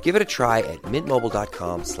 Sold! Give it a try at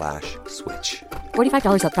mintmobile.com/switch.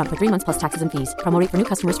 $45 up front for 3 months plus taxes and fees. Promo rate for new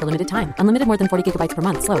customers for limited time. Unlimited more than 40 gigabytes per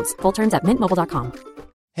month. Slows full terms at mintmobile.com.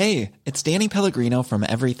 Hey, it's Danny Pellegrino from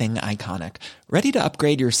Everything Iconic. Ready to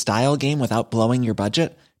upgrade your style game without blowing your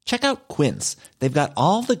budget? Check out Quince. They've got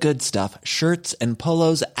all the good stuff, shirts and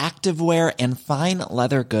polos, activewear, and fine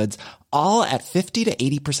leather goods, all at 50 to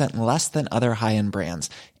 80% less than other high-end brands.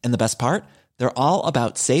 And the best part? They're all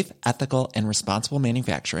about safe, ethical, and responsible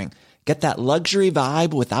manufacturing. Get that luxury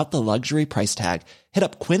vibe without the luxury price tag. Hit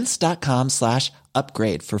up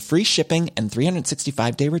quince.com/upgrade for free shipping and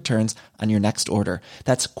 365-day returns on your next order.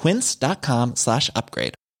 That's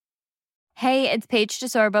quince.com/upgrade. Hey, it's Paige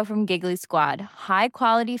DeSorbo from Giggly Squad. High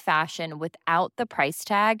quality fashion without the price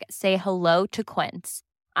tag. Say hello to Quince.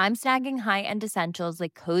 I'm snagging high-end essentials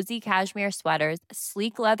like cozy cashmere sweaters,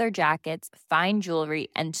 sleek leather jackets, fine jewelry,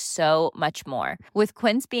 and so much more. With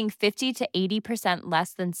Quince being 50 to 80%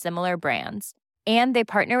 less than similar brands. And they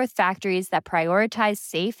partner with factories that prioritize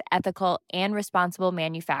safe, ethical, and responsible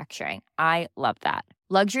manufacturing. I love that.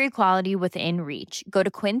 Luxury quality within reach. Go to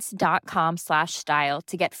quince.com/style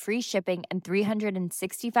to get free shipping and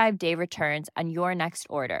 365-day returns on your next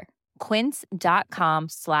order.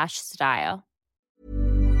 Quince.com/style.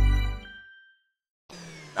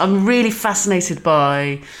 I'm really fascinated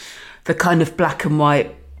by the kind of black and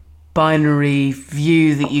white binary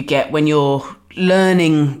view that you get when you're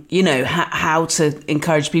learning, you know, how to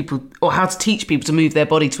encourage people or how to teach people to move their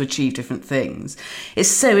body to achieve different things. It's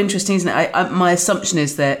so interesting, isn't it? My assumption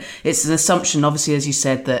is that it's an assumption, obviously, as you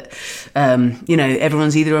said, that, you know,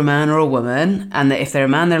 everyone's either a man or a woman, and that if they're a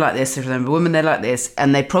man, they're like this, if they're a woman, they're like this,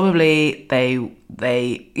 and they're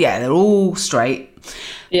all straight.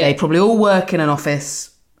 Yeah. They probably all work in an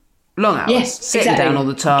office, long hours, sitting down all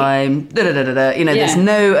the time, you know, there's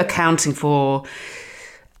no accounting for...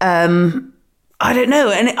 I don't know,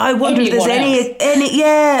 and I wonder if there's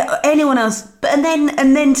anyone else. But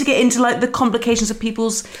and then to get into like the complications of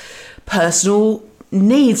people's personal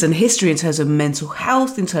needs and history in terms of mental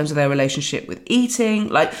health, in terms of their relationship with eating.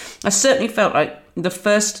 Like I certainly felt like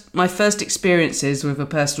my first experiences with a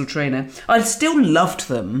personal trainer, I still loved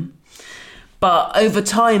them, but over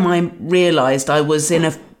time I realised I was in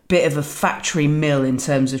a bit of a factory mill in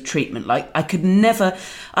terms of treatment. Like I could never,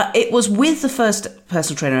 it was with the first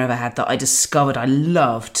personal trainer I ever had that I discovered I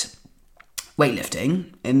loved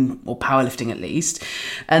weightlifting or powerlifting at least.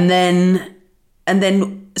 And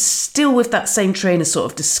then still with that same trainer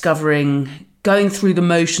sort of going through the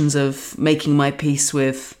motions of making my peace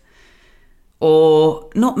with, or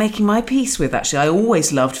not making my peace with, actually. I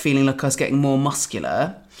always loved feeling like I was getting more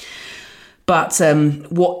muscular. But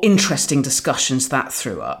what interesting discussions that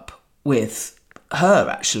threw up with her,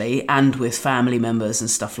 actually, and with family members and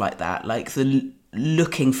stuff like that, like the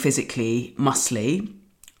looking physically muscly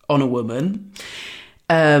on a woman.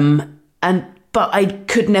 But I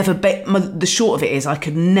could never, the short of it is I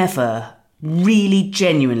could never really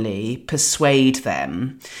genuinely persuade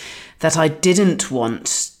them that I didn't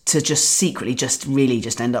want to just secretly really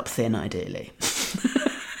end up thin, ideally.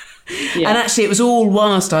 Yeah. And actually, it was all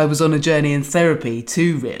whilst I was on a journey in therapy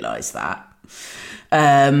to realise that.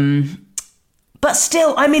 But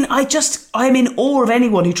still, I mean, I'm in awe of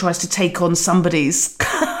anyone who tries to take on somebody's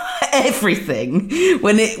everything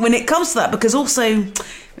when it comes to that, because also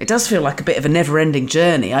it does feel like a bit of a never-ending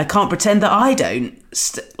journey. I can't pretend that I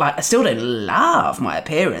still don't love my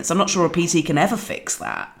appearance. I'm not sure a PT can ever fix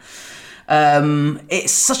that.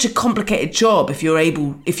 It's such a complicated job if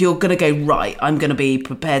you're going to go, right, I'm going to be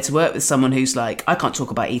prepared to work with someone who's like, I can't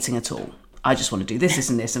talk about eating at all. I just want to do this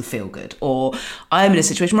and this and feel good. Or I'm in a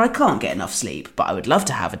situation where I can't get enough sleep, but I would love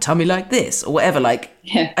to have a tummy like this or whatever.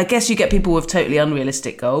 I guess you get people with totally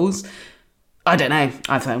unrealistic goals. I don't know.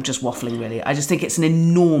 I'm just waffling, really. I just think it's an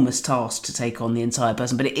enormous task to take on the entire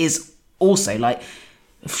person, but it is also like,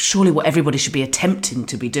 surely what everybody should be attempting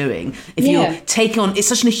to be doing. If you're taking on, it's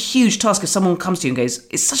such a huge task if someone comes to you and goes,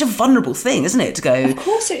 it's such a vulnerable thing, isn't it, to go, of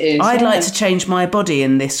course it is, I'd like to change my body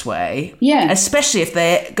in this way. Yeah. Especially if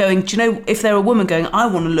they're going, do you know, if they're a woman going, I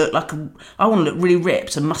want to look really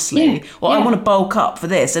ripped and muscly, or I want to bulk up for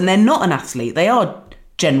this, and they're not an athlete, they are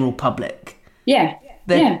general public. Yeah.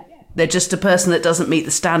 They're just a person that doesn't meet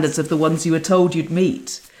the standards of the ones you were told you'd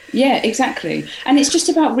meet. Yeah, exactly. And it's just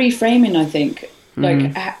about reframing, I think.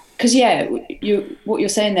 Like, because what you're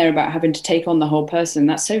saying there about having to take on the whole person,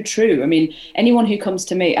 that's so true. I mean, anyone who comes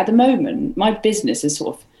to me at the moment, my business is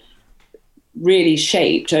sort of really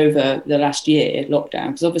shaped over the last year, lockdown,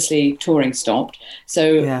 because obviously touring stopped.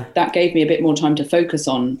 So that gave me a bit more time to focus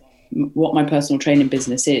on what my personal training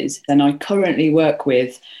business is. And I currently work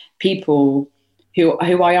with people who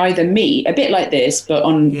I either meet a bit like this, but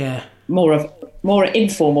on more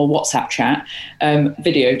informal WhatsApp chat,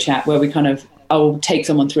 video chat, where we kind of, I'll take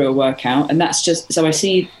someone through a workout, and that's just, so I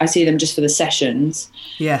see them just for the sessions.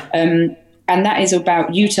 Yeah. And that is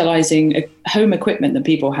about utilizing home equipment that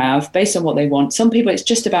people have based on what they want. Some people, it's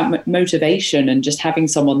just about motivation and just having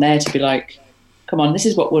someone there to be like, come on, this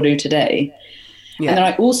is what we'll do today. Yeah. And then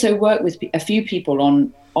I also work with a few people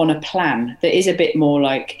on a plan that is a bit more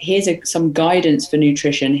like, here's some guidance for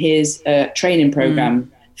nutrition. Here's a training program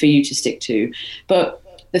for you to stick to. But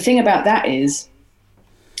the thing about that is,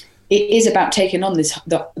 it is about taking on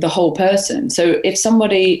the whole person. So if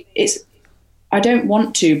somebody I don't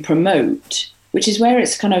want to promote, which is where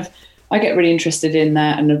it's kind of, I get really interested in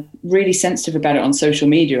that and I'm really sensitive about it on social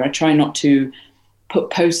media. I try not to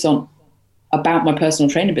put posts on about my personal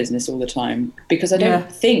trainer business all the time, because I don't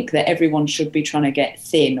think that everyone should be trying to get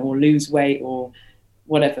thin or lose weight or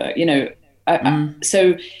whatever, you know.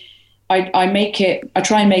 So I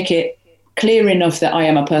try and make it clear enough that I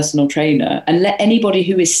am a personal trainer, and let anybody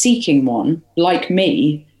who is seeking one, like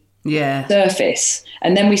me, surface.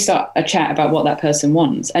 And then we start a chat about what that person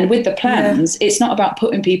wants. And with the plans, it's not about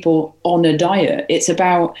putting people on a diet. It's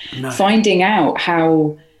about finding out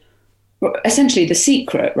how, essentially the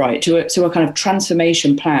secret, right, to a kind of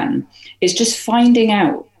transformation plan is just finding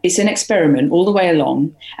out. It's an experiment all the way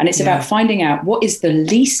along. And it's about finding out what is the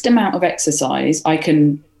least amount of exercise I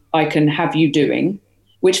can I can have you doing,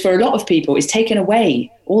 which for a lot of people is taken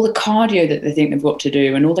away. All the cardio that they think they've got to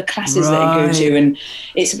do and all the classes that they go to. And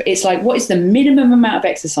it's like, what is the minimum amount of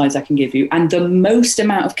exercise I can give you and the most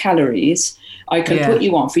amount of calories I can put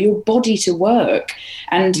you on for your body to work?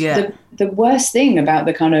 And the worst thing about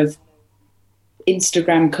the kind of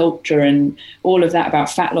Instagram culture and all of that about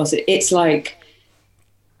fat loss, it's like,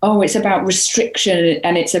 oh, it's about restriction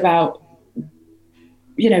and it's about,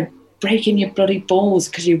 breaking your bloody balls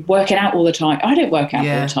because you're working out all the time. I don't work out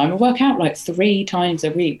all the time. I work out like 3 times a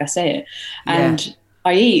week. That's it. And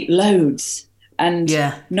I eat loads. And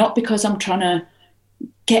not because I'm trying to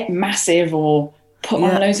get massive or put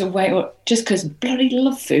on loads of weight, or just because bloody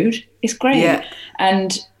love food. It's great. Yeah.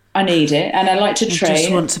 And I need it. And I like to train.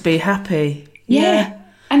 Just want to be happy. Yeah.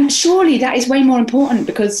 And surely that is way more important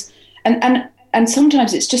because, and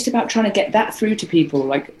sometimes it's just about trying to get that through to people,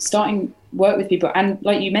 like starting work with people. And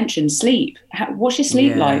like you mentioned, sleep. What's your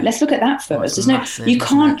sleep like? Let's look at that first. You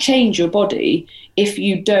can't change your body if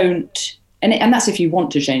you don't, and that's if you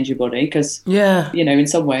want to change your body, because, in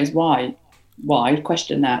some ways, why?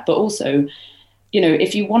 Question that. But also,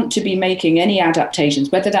 if you want to be making any adaptations,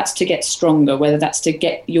 whether that's to get stronger, whether that's to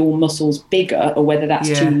get your muscles bigger, or whether that's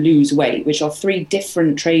to lose weight, which are 3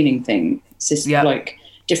 different training things, like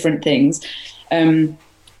different things.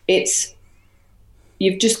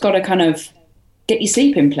 You've just got to kind of get your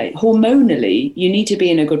sleep in place. Hormonally, you need to be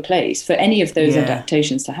in a good place for any of those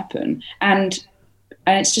adaptations to happen. And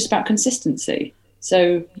it's just about consistency.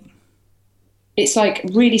 So it's like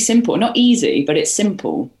really simple, not easy, but it's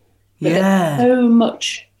simple. But there's so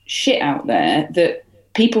much shit out there that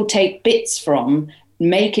people take bits from,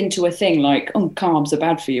 make into a thing like, oh, carbs are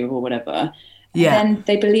bad for you or whatever. Yeah. And then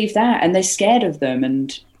they believe that and they're scared of them.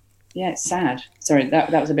 And it's sad. Sorry,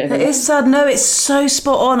 that was a bit of a... It is sad. No, it's so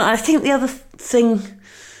spot on. I think the other thing,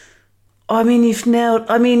 you've nailed...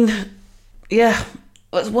 well,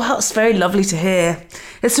 it's very lovely to hear.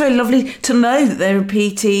 It's very lovely to know that there are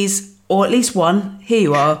PTs, or at least one, here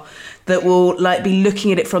you are, that will be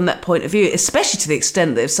looking at it from that point of view, especially to the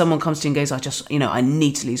extent that if someone comes to you and goes, I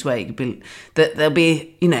need to lose weight, that there'll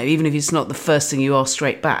be, even if it's not the first thing you ask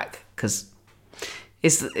straight back, because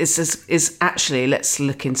it's actually, let's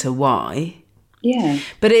look into why. Yeah.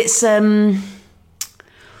 But it's, I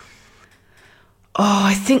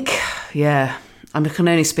think, I can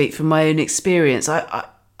only speak from my own experience.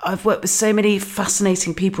 I've worked with so many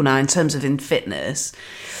fascinating people now in terms of in fitness,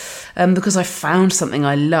 because I found something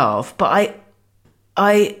I love. But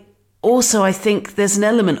I think there's an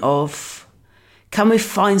element of, can we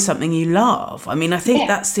find something you love? I think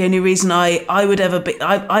that's the only reason I would ever be...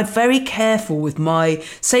 I'm very careful with my...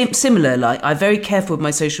 I'm very careful with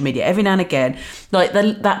my social media. Every now and again,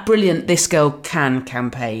 that brilliant This Girl Can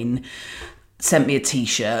campaign sent me a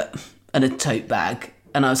T-shirt and a tote bag.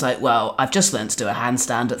 And I was like, well, I've just learned to do a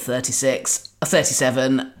handstand at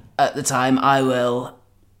 37 at the time. I will...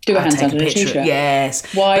 Do a handstand on a T-shirt? Yes.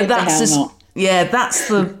 Why the hell not? Yeah,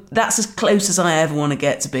 that's as close as I ever want to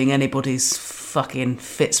get to being anybody's fucking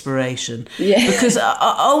fitspiration. Yeah. Because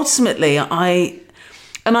ultimately, I'm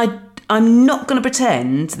not going to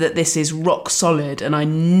pretend that this is rock solid and I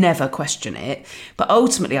never question it. But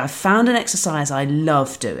ultimately, I found an exercise I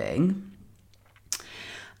love doing,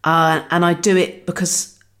 and I do it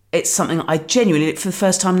because it's something I genuinely, for the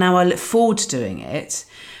first time now, I look forward to doing it.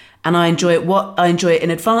 And I enjoy it. I enjoy it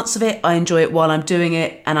in advance of it. I enjoy it while I'm doing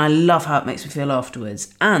it, and I love how it makes me feel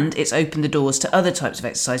afterwards. And it's opened the doors to other types of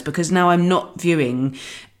exercise, because now I'm not viewing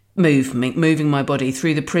moving my body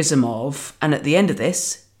through the prism of, and at the end of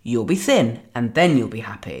this, you'll be thin, and then you'll be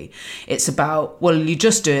happy. It's about, well, you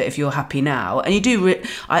just do it if you're happy now, and you do.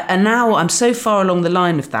 And now I'm so far along the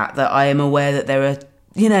line of that I am aware that there are,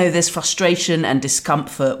 there's frustration and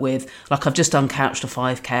discomfort with, I've just done Couch to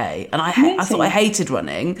 5K, and I thought I hated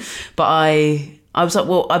running, but I was like,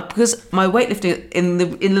 well, because my weightlifting in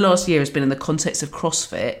the last year has been in the context of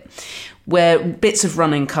CrossFit, where bits of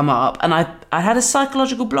running come up, and I had a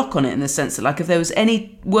psychological block on it, in the sense that, if there was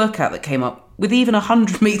any workout that came up with even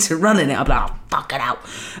 100-meter run in it, I'd be like, oh, fuck it out.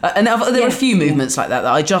 And there are a few movements like that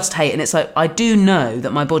I just hate, and it's like, I do know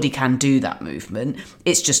that my body can do that movement,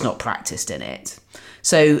 it's just not practiced in it.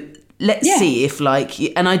 So let's see if,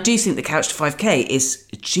 and I do think the Couch to 5K is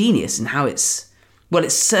genius in how it's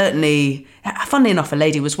certainly, funnily enough, a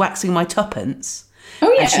lady was waxing my tuppence.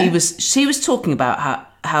 Oh, yeah. And she was talking about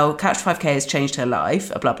how Couch to 5K has changed her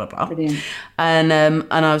life, blah, blah, blah. Brilliant. And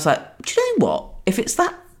I was like, do you know what? If it's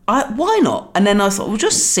that, why not? And then I thought, we'll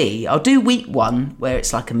just see. I'll do week 1, where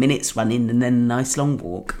it's a minute's running and then a nice long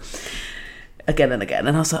walk again and again.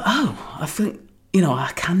 And I was like, oh, I think...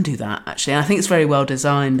 I can do that, actually. And I think it's very well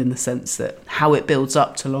designed in the sense that how it builds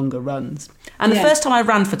up to longer runs. And the first time I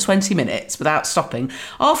ran for 20 minutes without stopping,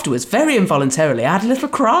 afterwards, very involuntarily, I had a little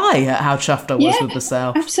cry at how chuffed I was with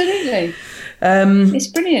myself. Absolutely. It's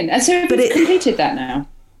brilliant. And so you've completed that now?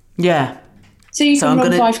 Yeah. So you can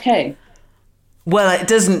run 5K? Well, it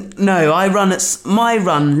doesn't... No, my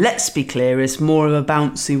run, let's be clear, is more of a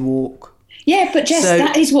bouncy walk. Yeah, but Jess,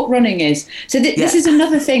 that is what running is. So this is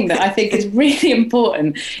another thing that I think is really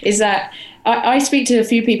important, is that I speak to a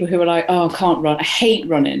few people who are like, oh, I can't run. I hate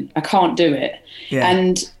running. I can't do it. Yeah.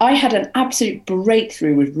 And I had an absolute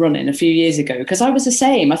breakthrough with running a few years ago because I was the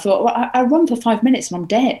same. I thought, well, I run for 5 minutes and I'm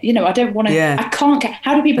dead. I don't want to, I can't get,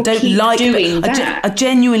 how do people keep doing that? I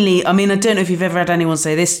genuinely, I don't know if you've ever had anyone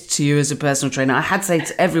say this to you as a personal trainer. I had to say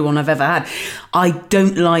to everyone I've ever had, I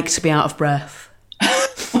don't like to be out of breath.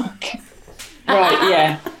 Right,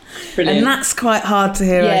 yeah. Brilliant. And that's quite hard to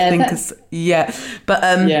hear, I think. But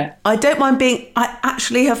I don't mind I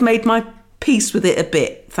actually have made my peace with it a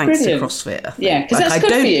bit, thanks to CrossFit, I think. Yeah, because that's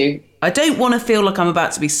good for you. I don't want to feel like I'm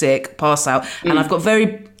about to be sick, pass out, and I've got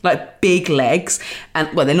very big legs, and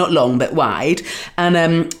well, they're not long but wide,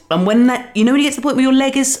 and when that, when you get to the point where your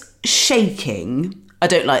leg is shaking, I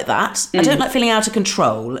don't like that. I don't like feeling out of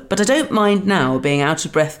control, but I don't mind now being out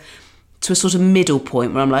of breath to a sort of middle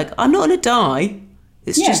point where I'm like, I'm not going to die.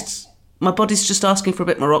 It's just, my body's just asking for a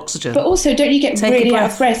bit more oxygen. But also, don't you get really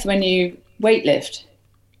out of breath when you weightlift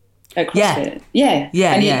at CrossFit? Yeah.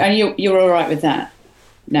 And you're all right with that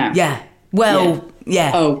now? Yeah. Well,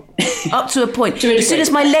 yeah. Oh. Up to a point. As soon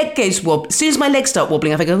as my leg goes as soon as my legs start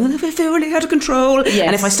wobbling, I go, I feel really out of control. Yes,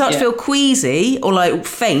 and if I start to feel queasy or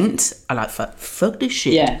faint, I fuck this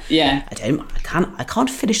shit. Yeah. I can't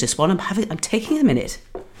finish this one. I'm taking a minute.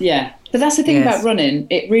 Yeah. But that's the thing about running.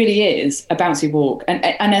 It really is a bouncy walk. And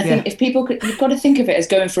I think if people you've got to think of it as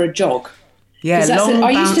going for a jog. Yeah,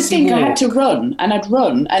 I used to think I had to run, and I'd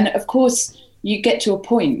run. And of course, you get to a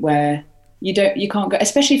point where you can't go,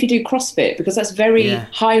 especially if you do CrossFit, because that's very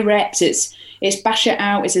high reps. It's bash it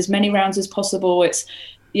out. It's as many rounds as possible. It's,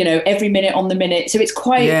 every minute on the minute. So it's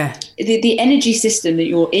quite, the energy system that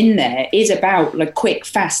you're in there is about quick,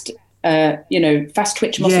 fast, fast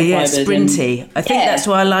twitch muscle fibers. Yeah, sprinty. I think that's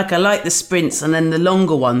why I like the sprints, and then the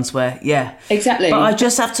longer ones where, Exactly. But I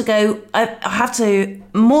just have to go, I have to,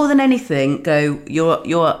 more than anything, go,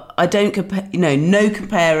 I don't compare, no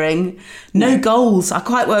comparing, no goals. I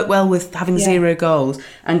quite work well with having zero goals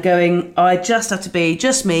and going, I just have to be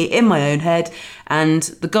just me in my own head, and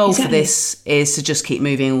the goal for this is to just keep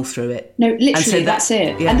moving all through it. No, literally, that's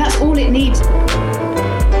it. Yeah. And that's all it needs.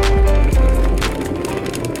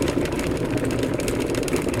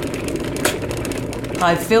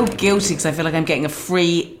 I feel guilty because I feel like I'm getting a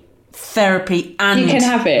free therapy and you can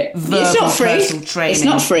have it. It's not free. It's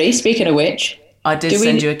not free. Speaking of which, I did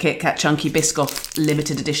send you a Kit Kat Chunky Biscoff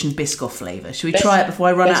limited edition Biscoff flavour. Should we try it before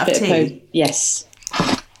I run out of tea? Yes.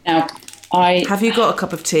 Now, have you got a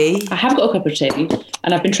cup of tea? I have got a cup of tea,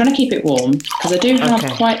 and I've been trying to keep it warm because I do have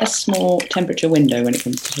quite a small temperature window when it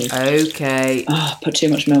comes to tea. Okay. Oh, put too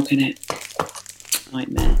much milk in it.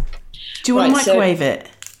 Nightmare. Do you want to microwave it?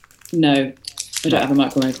 No. I don't have a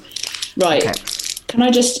microwave. Right. Okay. Can I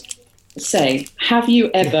just say, have you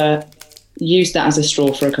ever used that as a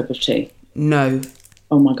straw for a cup of tea? No.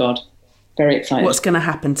 Oh my God. Very excited. What's going to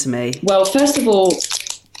happen to me? Well, first of all,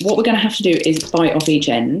 what we're going to have to do is bite off each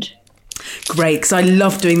end. Great, because I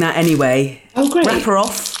love doing that anyway. Oh, great. Wrap her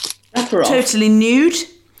off. Totally nude.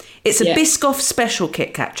 It's a Biscoff special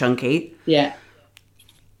Kit Kat Chunky. Yeah.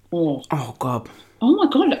 Oh, God. Oh my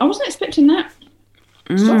God. I wasn't expecting that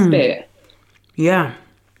soft bit. Yeah,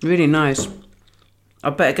 really nice. I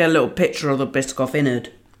better get a little picture of the Biscoff innard.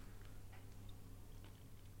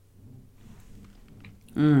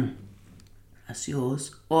 That's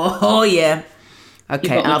yours. Oh yeah.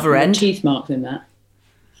 Okay, other end. Teeth marks in that.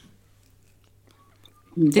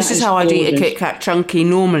 This is how I'd eat a Kit Kat Chunky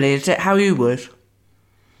normally. Is it how you would?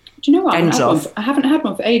 Do you know what? I haven't had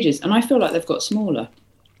one for ages, and I feel like they've got smaller.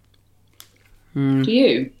 Do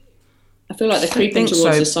you? I feel like they're creeping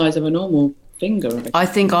towards the size of a normal finger. I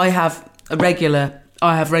think I have regular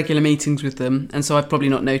meetings with them, and so I've probably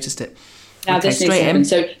not noticed it. Now this needs to happen.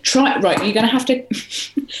 So try right. You're going to have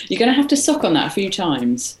to suck on that a few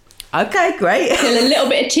times. Okay, great. Till a little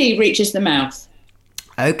bit of tea reaches the mouth.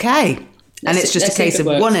 Okay, and it's just a case of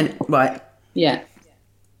one end, right? Yeah.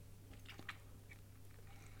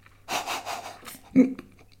 Did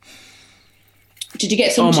you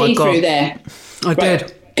get some tea through there? I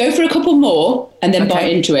did. Go for a couple more and then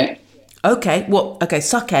bite into it. Okay, what? Okay,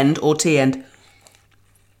 suck end or tea end?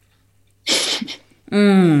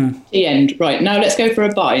 Tea end. Right, now let's go for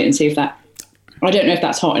a bite and see if that I don't know if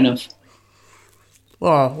that's hot enough.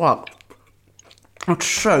 Oh, what? That's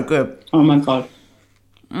so good. Oh my God.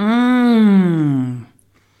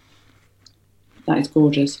 That is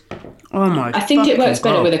gorgeous. Oh my! I think it works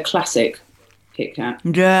better God. with a classic Kit Kat.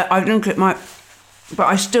 Yeah, I think it might. But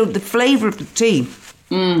I still, the flavour of the tea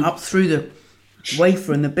up through the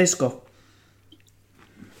wafer and the Biscoff.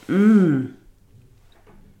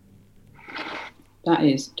 That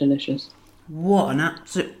is delicious. What an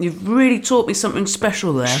absolute... You've really taught me something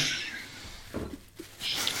special there.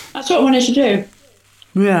 That's what I wanted to do.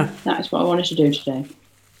 Yeah. That is what I wanted to do today.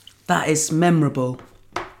 That is memorable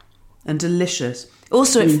and delicious.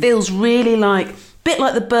 Also, it feels really like, a bit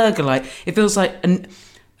like the burger, like, it feels like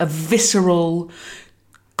a visceral,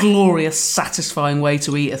 glorious, satisfying way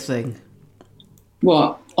to eat a thing.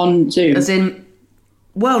 What? On Zoom? As in,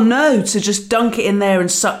 well, no, to just dunk it in there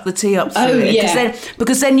and suck the tea up through it. Yeah.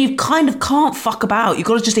 Because then you kind of can't fuck about. You've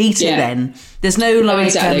got to just eat it then. There's no, like...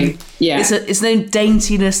 exactly. It's no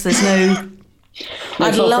daintiness, there's no...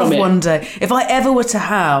 I'd love one day, if I ever were to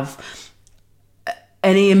have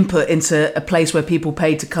any input into a place where people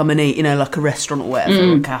paid to come and eat, you know, like a restaurant or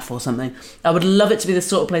whatever, or a cafe or something, I would love it to be the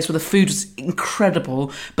sort of place where the food was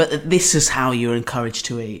incredible, but that this is how you're encouraged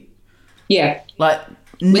to eat. Yeah. Like,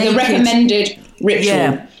 with naked, a recommended ritual.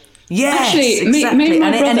 Yeah. Yes, actually, exactly. me and my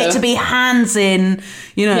and brother, it to be hands in,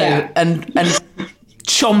 you know, and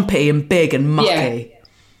chompy and big and mucky.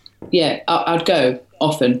 Yeah, I'd go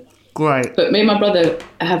often. Great. But me and my brother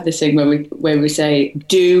have this thing where we say,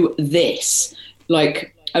 do this,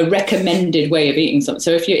 like a recommended way of eating something.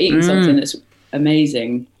 So if you're eating something that's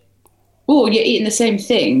amazing, or you're eating the same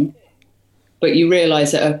thing, but you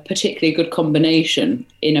realise that a particularly good combination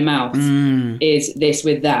in a mouth is this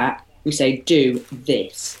with that, we say, do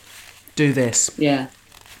this. Do this. Yeah.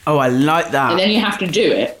 Oh, I like that. And then you have to do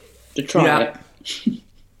it to try it.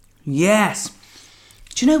 Yes.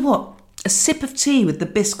 Do you know what? A sip of tea with the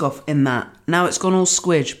Biscoff in that. Now it's gone all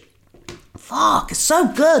squidge. Fuck, it's so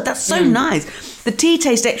good. That's so nice. The tea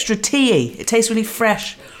tastes extra tea-y. It tastes really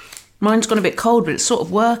fresh. Mine's gone a bit cold, but it's sort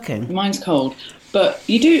of working. Mine's cold. But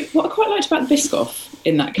you do... What I quite liked about the Biscoff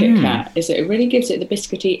in that Kit Kat is that it really gives it the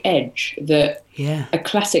biscuity edge that a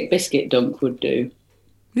classic biscuit dunk would do.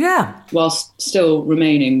 Yeah. Whilst still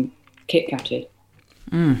remaining Kit Katty.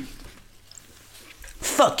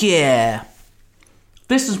 Fuck yeah.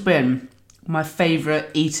 This has been my favourite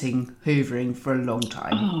eating hoovering for a long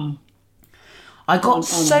time. Oh. I got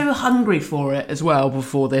so hungry for it as well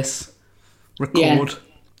before this record.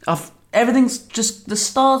 Everything's just... The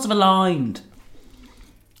stars have aligned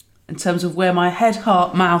in terms of where my head,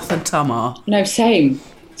 heart, mouth and tum are. No, same.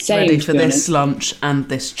 Ready for this lunch and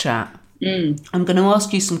this chat. I'm going to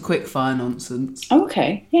ask you some quick fire nonsense.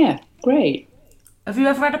 Okay, yeah, great. Have you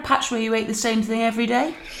ever had a patch where you ate the same thing every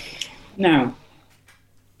day? Now,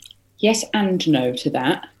 yes and no to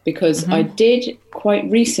that, because I did quite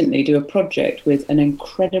recently do a project with an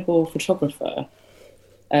incredible photographer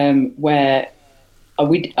where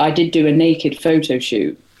I did do a naked photo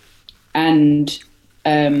shoot. And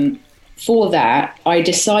for that, I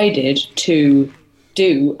decided to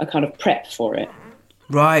do a kind of prep for it.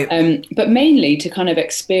 Right. But mainly to kind of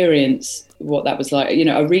experience what that was like. You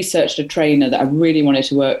know, I researched a trainer that I really wanted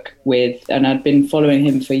to work with, and I'd been following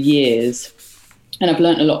him for years. And I've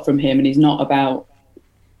learnt a lot from him, and he's not about,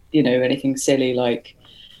 you know, anything silly like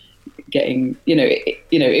getting,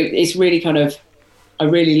 it's really kind of, I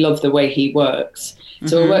really love the way he works.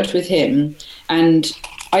 So I worked with him, and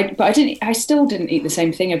I still didn't eat the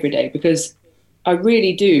same thing every day because I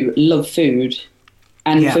really do love food.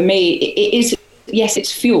 And for me, it is, yes,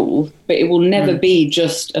 it's fuel, but it will never be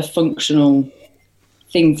just a functional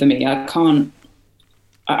thing for me. I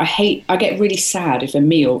get really sad if a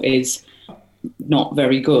meal is not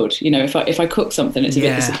very good. You know, if I cook something, it's a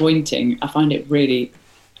bit disappointing. I find it really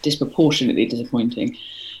disproportionately disappointing.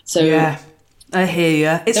 So yeah, I hear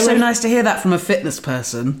you. It's so nice to hear that from a fitness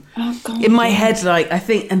person. Oh God! In my head, like I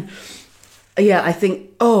think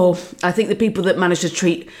the people that manage to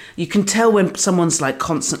treat, you can tell when someone's like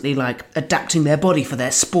constantly like adapting their body for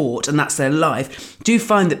their sport and that's their life. Do you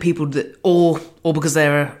find that people that, or because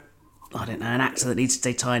they're an actor that needs to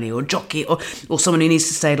stay tiny, or a jockey, or someone who needs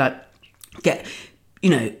to stay like,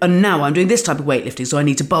 and now I'm doing this type of weightlifting, so I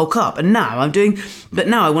need to bulk up, and now I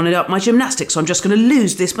want to up my gymnastics, so I'm just going to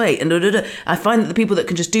lose this weight, and I find that the people that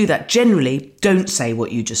can just do that generally don't say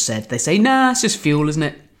what you just said. They say, nah, it's just fuel, isn't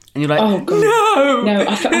it? And you're like, oh, God. No,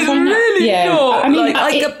 I find really that, not. I mean,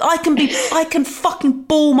 I can fucking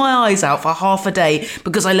bawl my eyes out for half a day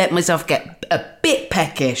because I let myself get a bit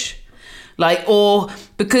peckish, or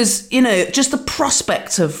because just the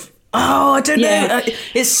prospect of Oh, I don't know.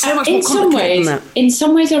 It's so much more complicated than that. In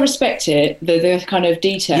some ways, I respect it, the kind of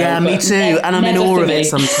detail. Yeah, me too. And I'm in awe of it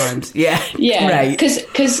sometimes. Yeah, yeah.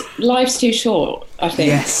 Because life's too short, I think.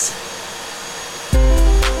 Yes.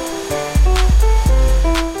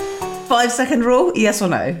 5-second rule, yes or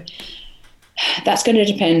no? That's going to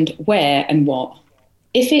depend where and what.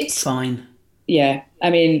 If it's... Fine. Yeah. I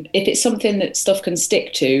mean, if it's something that stuff can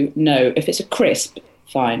stick to, no. If it's a crisp,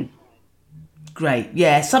 fine. Great.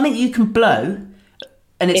 Yeah, something you can blow,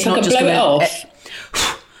 and it's if not I can just blow it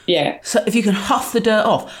off. Yeah. So if you can huff the dirt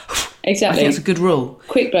off. Exactly. I think that's a good rule.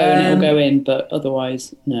 Quick blow and it'll go in, but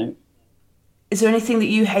otherwise, no. Is there anything that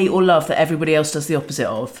you hate or love that everybody else does the opposite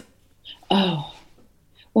of? Oh,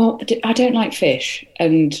 well, I don't like fish,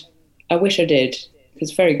 and I wish I did.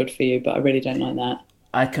 It's very good for you, but I really don't like that.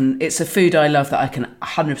 It's a food I love that I can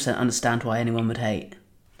 100% understand why anyone would hate.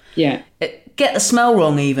 Yeah. Get the smell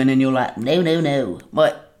wrong even, and you're like, no.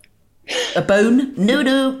 What? A bone? No.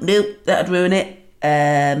 That'd ruin it.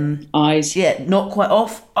 Eyes. Yeah, not quite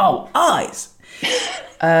off. Oh, eyes.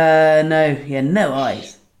 No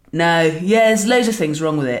eyes. No, yeah, there's loads of things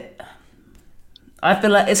wrong with it. I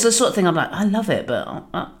feel like it's the sort of thing I'm like, I love it, but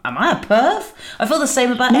am I a perv? I feel the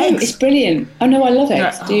same about eggs. No, it's brilliant. Oh, no, I love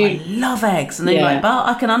eggs. Like, I love eggs. And then you're like, but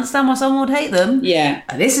I can understand why someone would hate them. Yeah.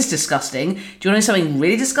 This is disgusting. Do you want to know something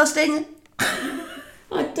really disgusting?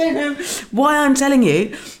 I don't know why I'm telling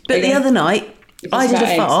you, but the other night, I did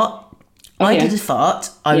a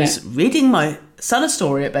fart. I was reading my son a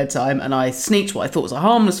story at bedtime, and I sneaked what I thought was a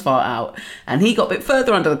harmless fart out, and he got a bit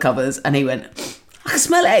further under the covers, and he went, I can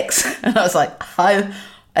smell eggs. And I was like, I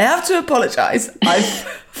have to apologise. I've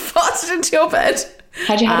farted into your bed.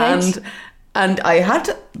 Had you had eggs? And I had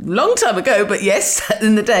a long time ago, but yes,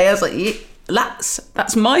 in the day, I was like,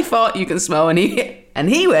 that's my fart you can smell. And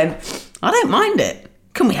he went, I don't mind it.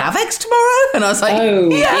 Can we have eggs tomorrow? And I was like,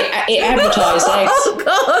 yeah. It advertised eggs. Oh,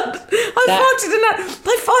 God. I farted in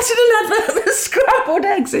that scrambled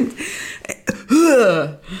eggs.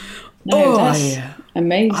 That's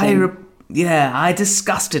amazing. I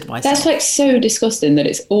disgusted myself. That's like so disgusting that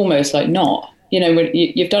it's almost like not. You know, when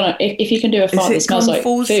you've done it, if you can do a fart that smells like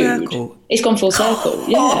food, circle? It's gone full circle.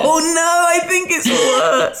 Yeah. Oh no, I think it's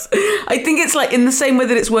worse. I think it's like in the same way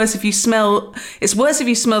that it's worse if you smell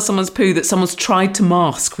someone's poo that someone's tried to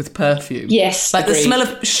mask with perfume. Yes, like agreed. The smell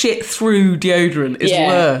of shit through deodorant is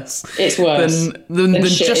worse. It's worse than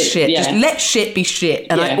just shit. Yeah. Just let shit be shit.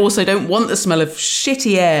 And I also don't want the smell of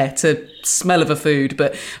shitty air to smell of a food.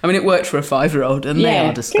 But I mean, it worked for a 5-year-old, and they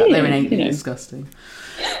are disgusting. They're innately disgusting.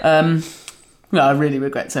 No, I really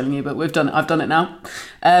regret telling you, but we've done it. I've done it now.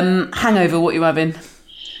 Hangover, what are you having?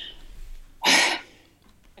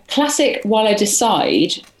 Classic, while I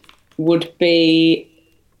decide, would be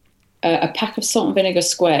a pack of salt and vinegar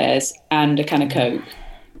squares and a can of Coke.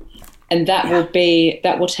 And that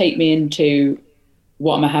will take me into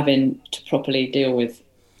what am I having to properly deal with.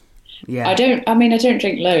 Yeah. I don't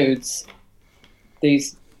drink loads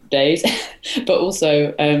these days, but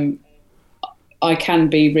also I can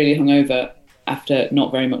be really hungover after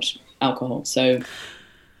not very much alcohol, so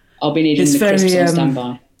I'll be needing the crisps on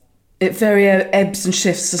standby. It very ebbs and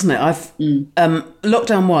shifts, doesn't it? I've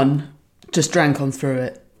lockdown 1 just drank on through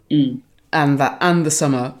it, and the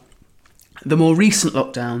summer. The more recent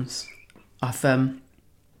lockdowns, I've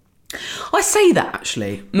I say that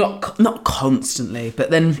actually not constantly,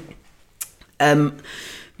 but then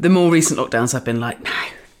the more recent lockdowns I've been like, no,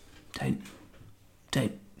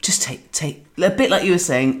 don't. Just take a bit like you were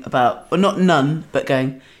saying about, well, not none, but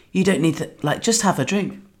going, you don't need to, like, just have a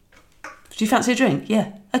drink. Do you fancy a drink?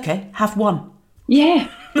 Yeah. Okay. Have one. Yeah.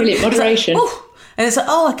 Brilliant. Moderation. And it's like,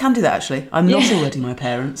 I can do that actually. I'm not already my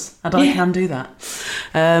parents, and I can do that.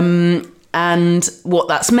 And what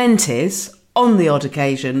that's meant is, on the odd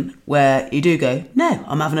occasion where you do go, no,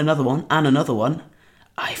 I'm having another one and another one,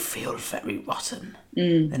 I feel very rotten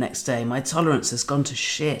the next day. My tolerance has gone to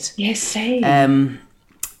shit. Yes, same.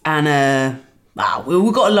 And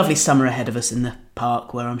we've got a lovely summer ahead of us in the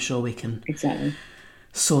park where I'm sure we can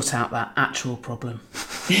sort out that actual problem.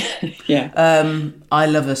 Yeah. I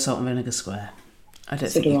love a salt and vinegar square. I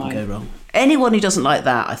don't think you can go wrong. Anyone who doesn't like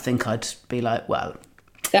that, I think I'd be like, well,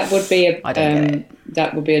 that would be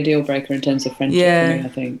a deal breaker in terms of friendship for me, I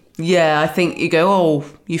think. Yeah, I think you go,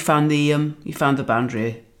 you found the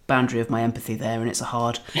boundary of my empathy there, and it's a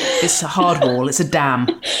hard wall. It's a dam.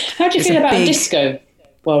 How do you feel about disco?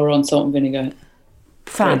 While we're on salt and vinegar.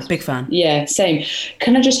 Big fan. Yeah, same.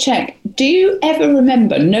 Can I just check? Do you ever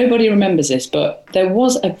remember, nobody remembers this, but there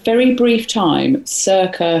was a very brief time,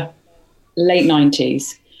 circa late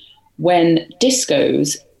 90s, when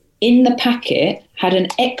discos in the packet had an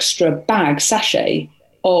extra bag sachet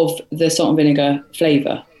of the salt and vinegar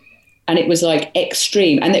flavour. And it was like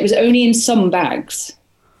extreme. And it was only in some bags.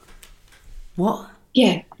 What?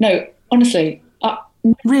 Yeah, no, honestly.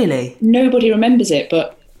 Really? Nobody remembers it,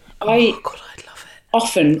 but I God, I'd love it.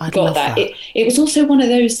 often got that. It was also one of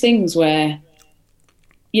those things where,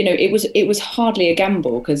 you know, it was hardly a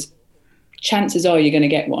gamble because chances are you're going to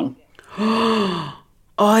get one.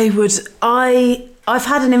 I've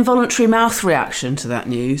had an involuntary mouth reaction to that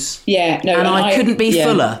news. Yeah, no, and I couldn't be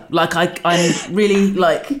fuller. Like I'm really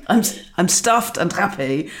like I'm stuffed and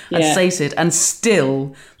happy and sated, and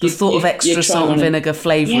still the thought of extra salt and vinegar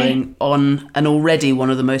flavouring on an already one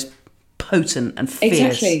of the most potent and fierce.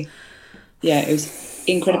 Exactly. Yeah, it was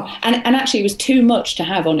incredible, and actually it was too much to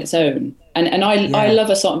have on its own. And I love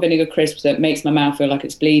a salt and vinegar crisp that makes my mouth feel like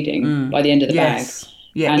it's bleeding by the end of the bag.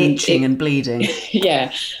 Yeah, and itching and bleeding.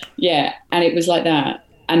 Yeah. And it was like that.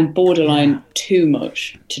 And borderline too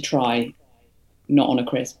much to try not on a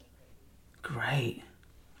crisp. Great.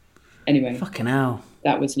 Anyway. Fucking hell.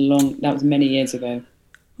 That was many years ago.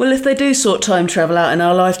 Well, if they do sort time travel out in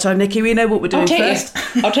our lifetime, Nikki, we know what we're doing first.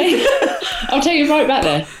 I'll take you right back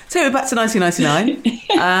there. Take me back to 1999.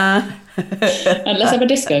 And let's have a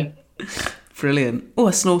disco. Brilliant. Oh,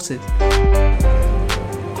 I snorted.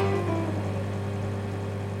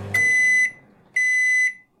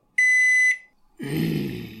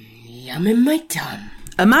 Yum in my tum.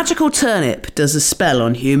 A magical turnip does a spell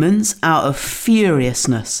on humans out of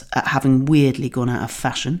furiousness at having weirdly gone out of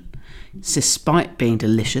fashion, despite being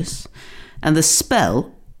delicious. And the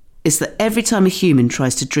spell is that every time a human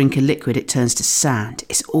tries to drink a liquid, it turns to sand.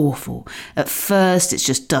 It's awful. At first, it's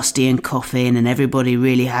just dusty and coughing, and everybody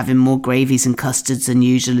really having more gravies and custards than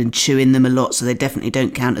usual and chewing them a lot, so they definitely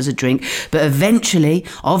don't count as a drink. But eventually,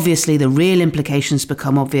 obviously, the real implications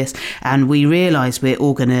become obvious, and we realise we're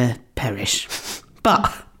all going to perish.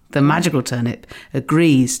 But the magical turnip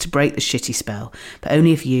agrees to break the shitty spell, but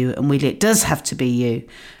only if you, and really it does have to be you,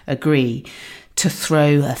 agree to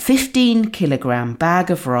throw a 15 kilogram bag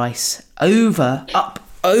of rice over.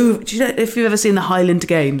 Do you know, if you've ever seen the Highland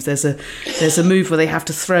Games, there's a move where they have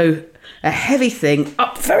to throw a heavy thing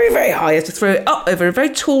up very, very high. You have to throw it up over a very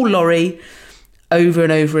tall lorry over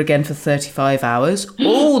and over again for 35 hours,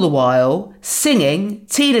 all the while singing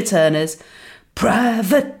Tina Turner's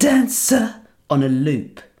Private Dancer on a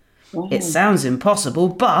loop. Wow. It sounds impossible,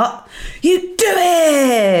 but you do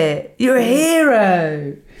it! You're a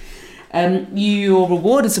hero! Your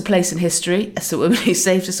reward is a place in history as the woman who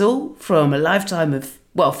saved us all from a lifetime of,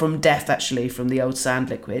 from death actually, from the old sand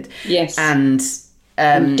liquid. Yes. And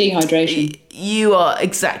dehydration.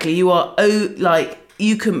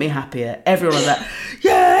 You couldn't be happier. Everyone like that.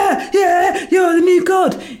 Yeah, you're the new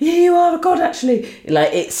god. Yeah, you are a god actually.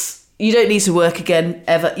 You don't need to work again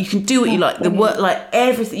ever. You can do what you like. The work,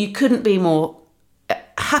 everything. You couldn't be more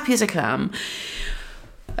happy as a clam.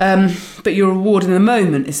 But your reward in the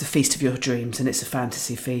moment is the feast of your dreams, and it's a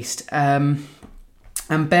fantasy feast. And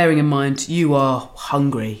bearing in mind, you are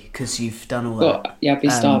hungry because you've done all that. I'd be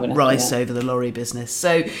starving. Rice over the lorry business.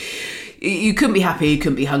 So you couldn't be happy, you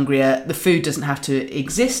couldn't be hungrier. The food doesn't have to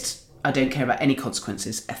exist. I don't care about any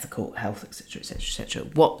consequences, ethical, health, etc., etc., etc.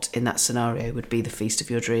 What in that scenario would be the feast of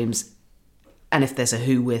your dreams? And if there's a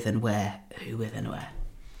who with and where, who with and where?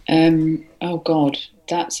 Oh God,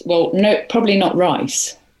 no, probably not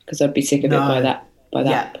rice, because I'd be sick of it by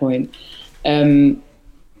that point.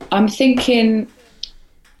 I'm thinking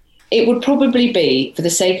it would probably be, for the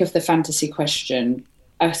sake of the fantasy question,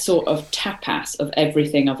 a sort of tapas of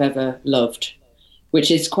everything I've ever loved, which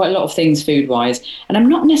is quite a lot of things food-wise. And I'm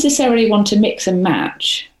not necessarily one to mix and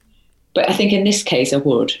match, but I think in this case I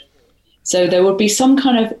would. So there would be some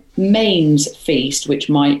kind of mains feast, which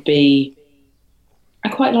might be, I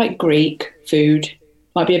quite like Greek food,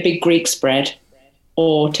 might be a big Greek spread,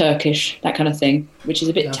 or Turkish, that kind of thing, which is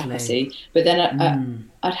a bit tapasy. But then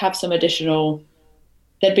I'd have some additional.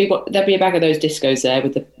 There'd be a bag of those discos there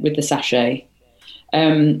with the sachet.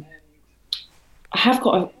 I have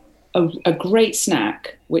got a great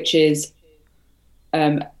snack, which is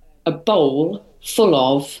a bowl full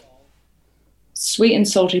of sweet and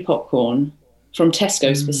salty popcorn from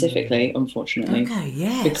Tesco specifically, unfortunately. Okay,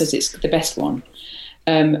 yes. Because it's the best one.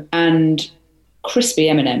 And crispy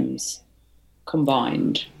M&Ms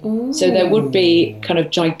combined. Ooh. So there would be kind of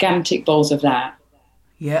gigantic bowls of that.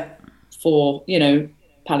 Yeah. For,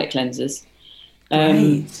 palate cleansers.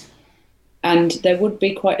 Great. And there would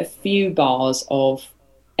be quite a few bars of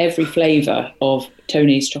every flavour of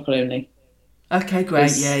Tony's Chocolonely. Okay,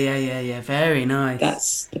 great. Yeah. Very nice.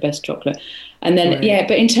 That's the best chocolate. And then,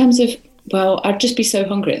 but in terms of, I'd just be so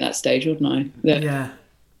hungry at that stage, wouldn't I?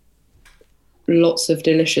 Lots of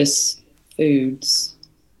delicious foods.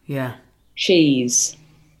 Yeah. cheese,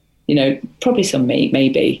 probably some meat,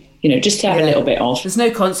 maybe, just to have a little bit of. There's no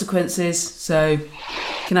consequences, so you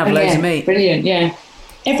can have loads of meat. Brilliant, yeah.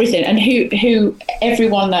 Everything. And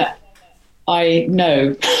everyone that I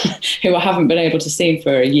know who I haven't been able to see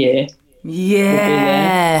for a year.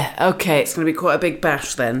 Yeah. Okay, it's going to be quite a big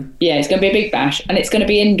bash then. Yeah, it's going to be a big bash, and it's going to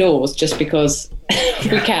be indoors just because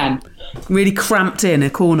we can. Really cramped in a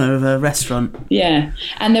corner of a restaurant. Yeah,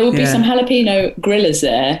 and there will be some jalapeno grillers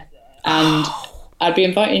there, and I'd be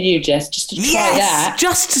inviting you, Jess, just to try that.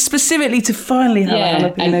 Just specifically to finally have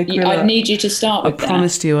a jalapeno griller. I'd need you to start with that. I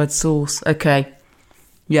promised you I'd sauce. Okay.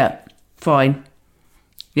 Yeah, fine.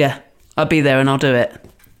 Yeah, I'll be there and I'll do it.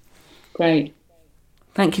 Great.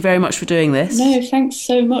 Thank you very much for doing this. No, thanks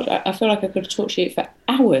so much. I feel like I could have talked to you for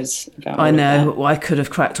hours about I know. Well, I could have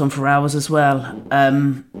cracked on for hours as well.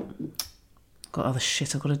 Got other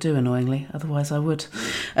shit I've got to do, annoyingly. Otherwise I would.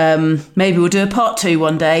 Maybe we'll do a part 2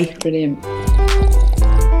 one day. Brilliant.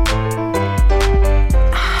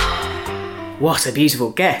 What a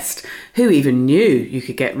beautiful guest. Who even knew you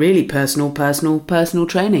could get really personal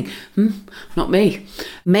training? Not me.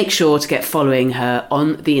 Make sure to get following her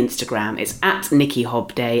on the Instagram. It's at Nikki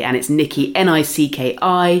Hobday, and it's Nikki,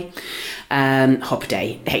 N-I-C-K-I,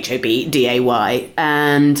 Hobday, H-O-B-D-A-Y.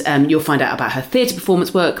 And you'll find out about her theatre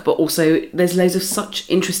performance work, but also there's loads of such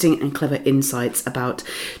interesting and clever insights about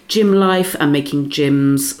gym life and making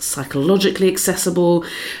gyms psychologically accessible.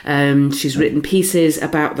 She's written pieces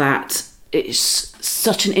about that. It's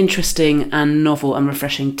such an interesting and novel and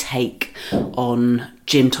refreshing take on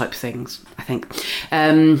gym type things, I think.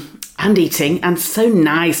 And eating, and so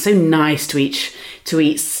nice to eat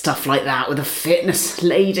stuff like that with a fitness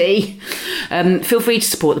lady. Feel free to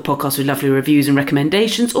support the podcast with lovely reviews and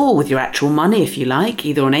recommendations, or with your actual money if you like,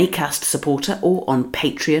 either on Acast supporter or on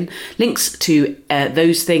Patreon. Links to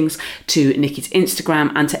those things, to Nikki's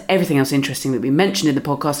Instagram, and to everything else interesting that we mentioned in the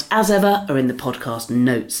podcast, as ever, are in the podcast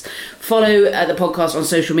notes. Follow the podcast on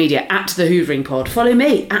social media at The Hoovering Pod. Follow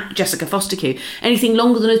me at Jessica Fosterkew. Anything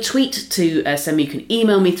longer than a tweet to send me, you can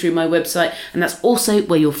email me through my website, and that's also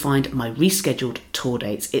where you'll find my rescheduled tour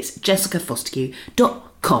dates. It's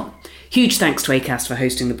jessicafosterkew.com. Huge thanks to Acast for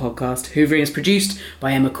hosting the podcast. Hoovering is produced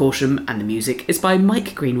by Emma Corsham, and the music is by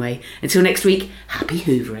Mike Greenway. Until next week, happy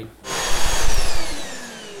hoovering.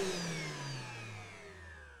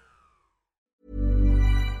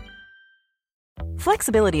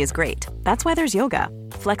 Flexibility is great. That's why there's yoga.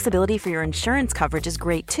 Flexibility for your insurance coverage is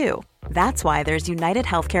great too. That's why there's United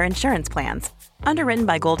Healthcare Insurance Plans. Underwritten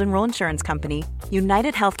by Golden Rule Insurance Company,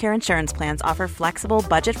 United Healthcare Insurance Plans offer flexible,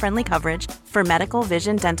 budget-friendly coverage for medical,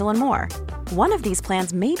 vision, dental, and more. One of these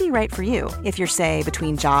plans may be right for you if you're, say,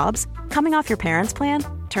 between jobs, coming off your parents' plan,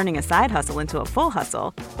 turning a side hustle into a full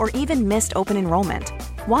hustle, or even missed open enrollment.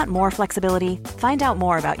 Want more flexibility? Find out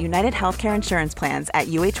more about United Healthcare Insurance Plans at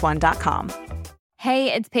uh1.com.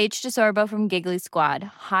 Hey, it's Paige DeSorbo from Giggly Squad.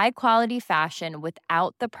 High quality fashion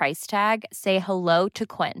without the price tag. Say hello to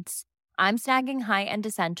Quince. I'm snagging high-end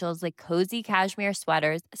essentials like cozy cashmere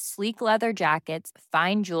sweaters, sleek leather jackets,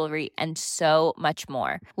 fine jewelry, and so much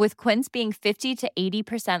more. With Quince being 50 to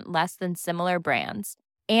 80% less than similar brands.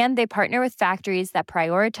 And they partner with factories that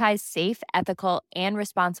prioritize safe, ethical, and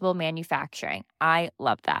responsible manufacturing. I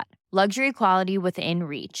love that. Luxury quality within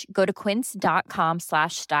reach. Go to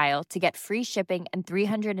quince.com/style to get free shipping and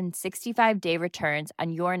 365-day returns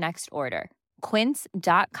on your next order.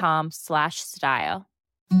 Quince.com/style.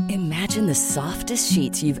 Imagine the softest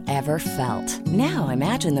sheets you've ever felt. Now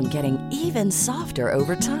imagine them getting even softer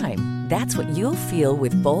over time. That's what you'll feel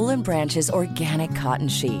with Boll & Branch's organic cotton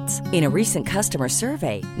sheets. In a recent customer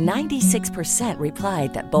survey, 96%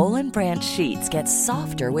 replied that Boll & Branch sheets get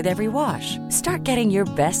softer with every wash. Start getting your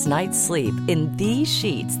best night's sleep in these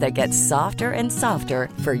sheets that get softer and softer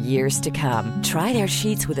for years to come. Try their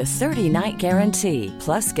sheets with a 30-night guarantee.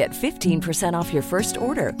 Plus, get 15% off your first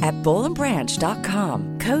order at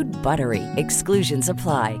bollandbranch.com. Code BUTTERY. Exclusions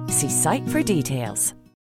apply. See site for details.